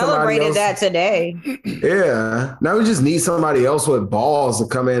just they need celebrated that today. Now we just need somebody else with balls to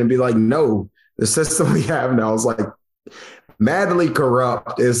come in and be like, no, the system we have now is like madly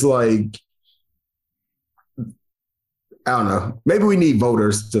corrupt. It's like, I don't know. Maybe we need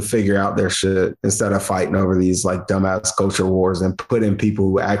voters to figure out their shit instead of fighting over these like dumbass culture wars, and putting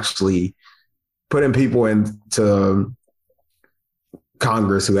people into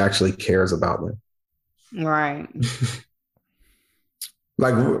Congress who actually cares about them. Right.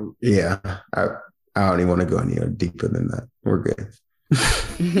 Like, I don't even want to go any deeper than that. We're good.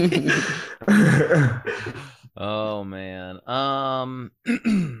 Oh, man.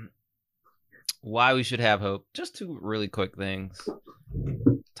 Why we should have hope. Just two really quick things.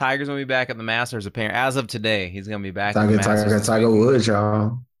 Tiger's going to be back at the Masters, apparently. As of today, he's going to be back at the Masters. Tiger Woods,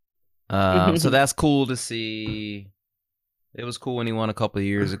 y'all. So that's cool to see. It was cool when he won a couple of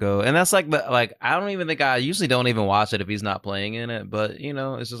years ago, and that's like I don't even think I usually don't even watch it if he's not playing in it, but you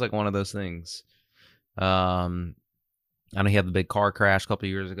know, it's just like one of those things. I know he had the big car crash a couple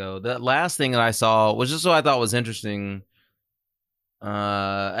of years ago. The last thing that I saw was just what I thought was interesting.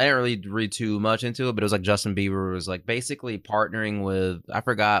 I didn't really read too much into it, but it was like Justin Bieber was like basically partnering with, I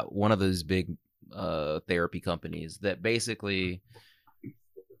forgot, one of those big therapy companies that basically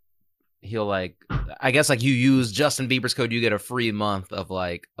he'll like, I guess like you use Justin Bieber's code, you get a free month of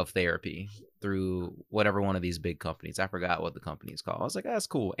therapy through whatever one of these big companies. I forgot what the company is called. I was like, that's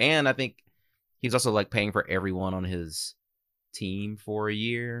cool. And I think he's also like paying for everyone on his team for a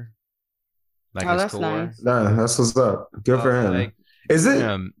year. Like that's nice. Nah, that's what's up. Good for him. Like, is it?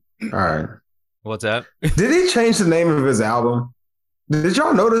 All right. What's that? Did he change the name of his album? Did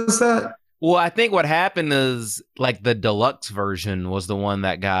y'all notice that? Well, I think what happened is like the deluxe version was the one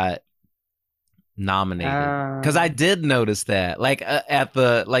that got nominated, because I did notice that like at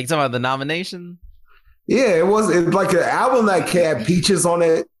the like talking about the nomination. Yeah, it was like an album that had Peaches on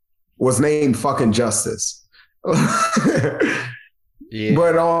it was named fucking Justice. Yeah.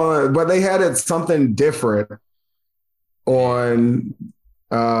 But they had it something different on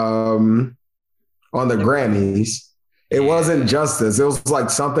the Grammys. It wasn't Justice. It was like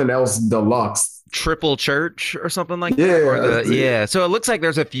something else deluxe. Triple Church or something like that. Yeah. So it looks like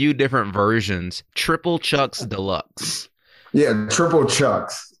there's a few different versions. Triple Chuck's Deluxe. Yeah, Triple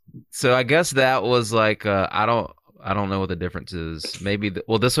Chuck's. So I guess that was like I don't know what the difference is. Maybe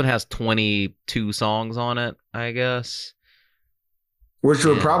this one has 22 songs on it, I guess. Which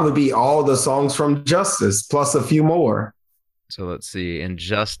would probably be all the songs from Justice plus a few more. So let's see. And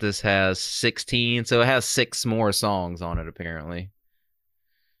Justice has 16, so it has 6 more songs on it apparently.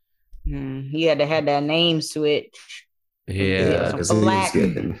 He had to have that name switch. Yeah, because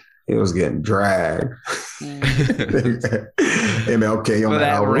he was getting dragged. MLK on that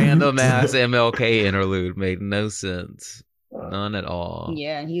album. random ass MLK interlude made no sense. None at all.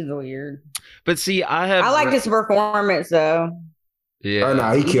 Yeah, he's weird. But see, I like his performance though. Yeah. Oh,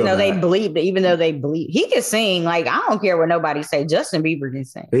 no, he killed even though they bleep, he can sing. Like, I don't care what nobody say. Justin Bieber can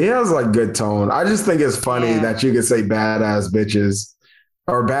sing. He has like good tone. I just think it's funny that you can say badass bitches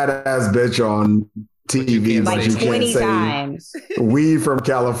or badass bitch on TV, like but you 20 can't times. say we from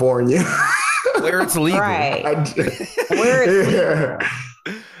California. Where it's legal. Right. Where it's legal.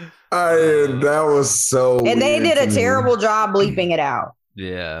 That was so And they did a terrible job bleeping it out.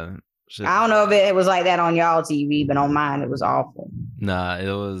 Yeah. I don't know if it was like that on y'all TV, but on mine it was awful. Nah, it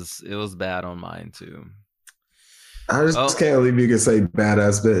was bad on mine too. I just can't believe you can say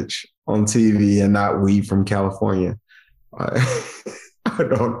badass bitch on TV and not we from California. I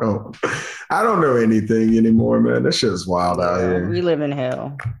don't know. I don't know anything anymore, man. That shit's wild out here. We live in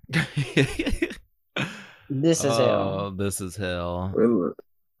hell. This is hell. This is hell.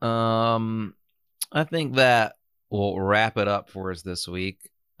 I think that will wrap it up for us this week.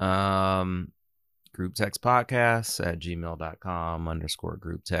 Group text podcasts at gmail.com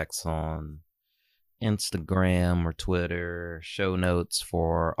 _group text on Instagram or Twitter. Show notes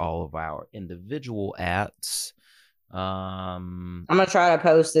for all of our individual @s. I'm gonna try to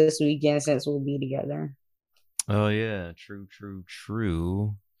post this weekend since we'll be together. Oh yeah,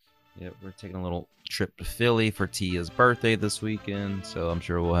 true. Yep, we're taking a little trip to Philly for Tia's birthday this weekend, so I'm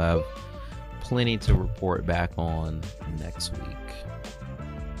sure we'll have plenty to report back on next week.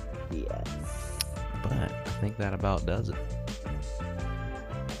 Yes. But I think that about does it.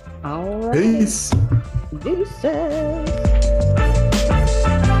 All right. Peace. Deuces.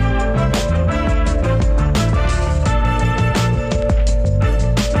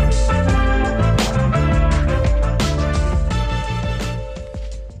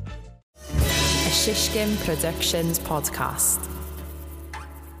 Shishkin Productions podcast.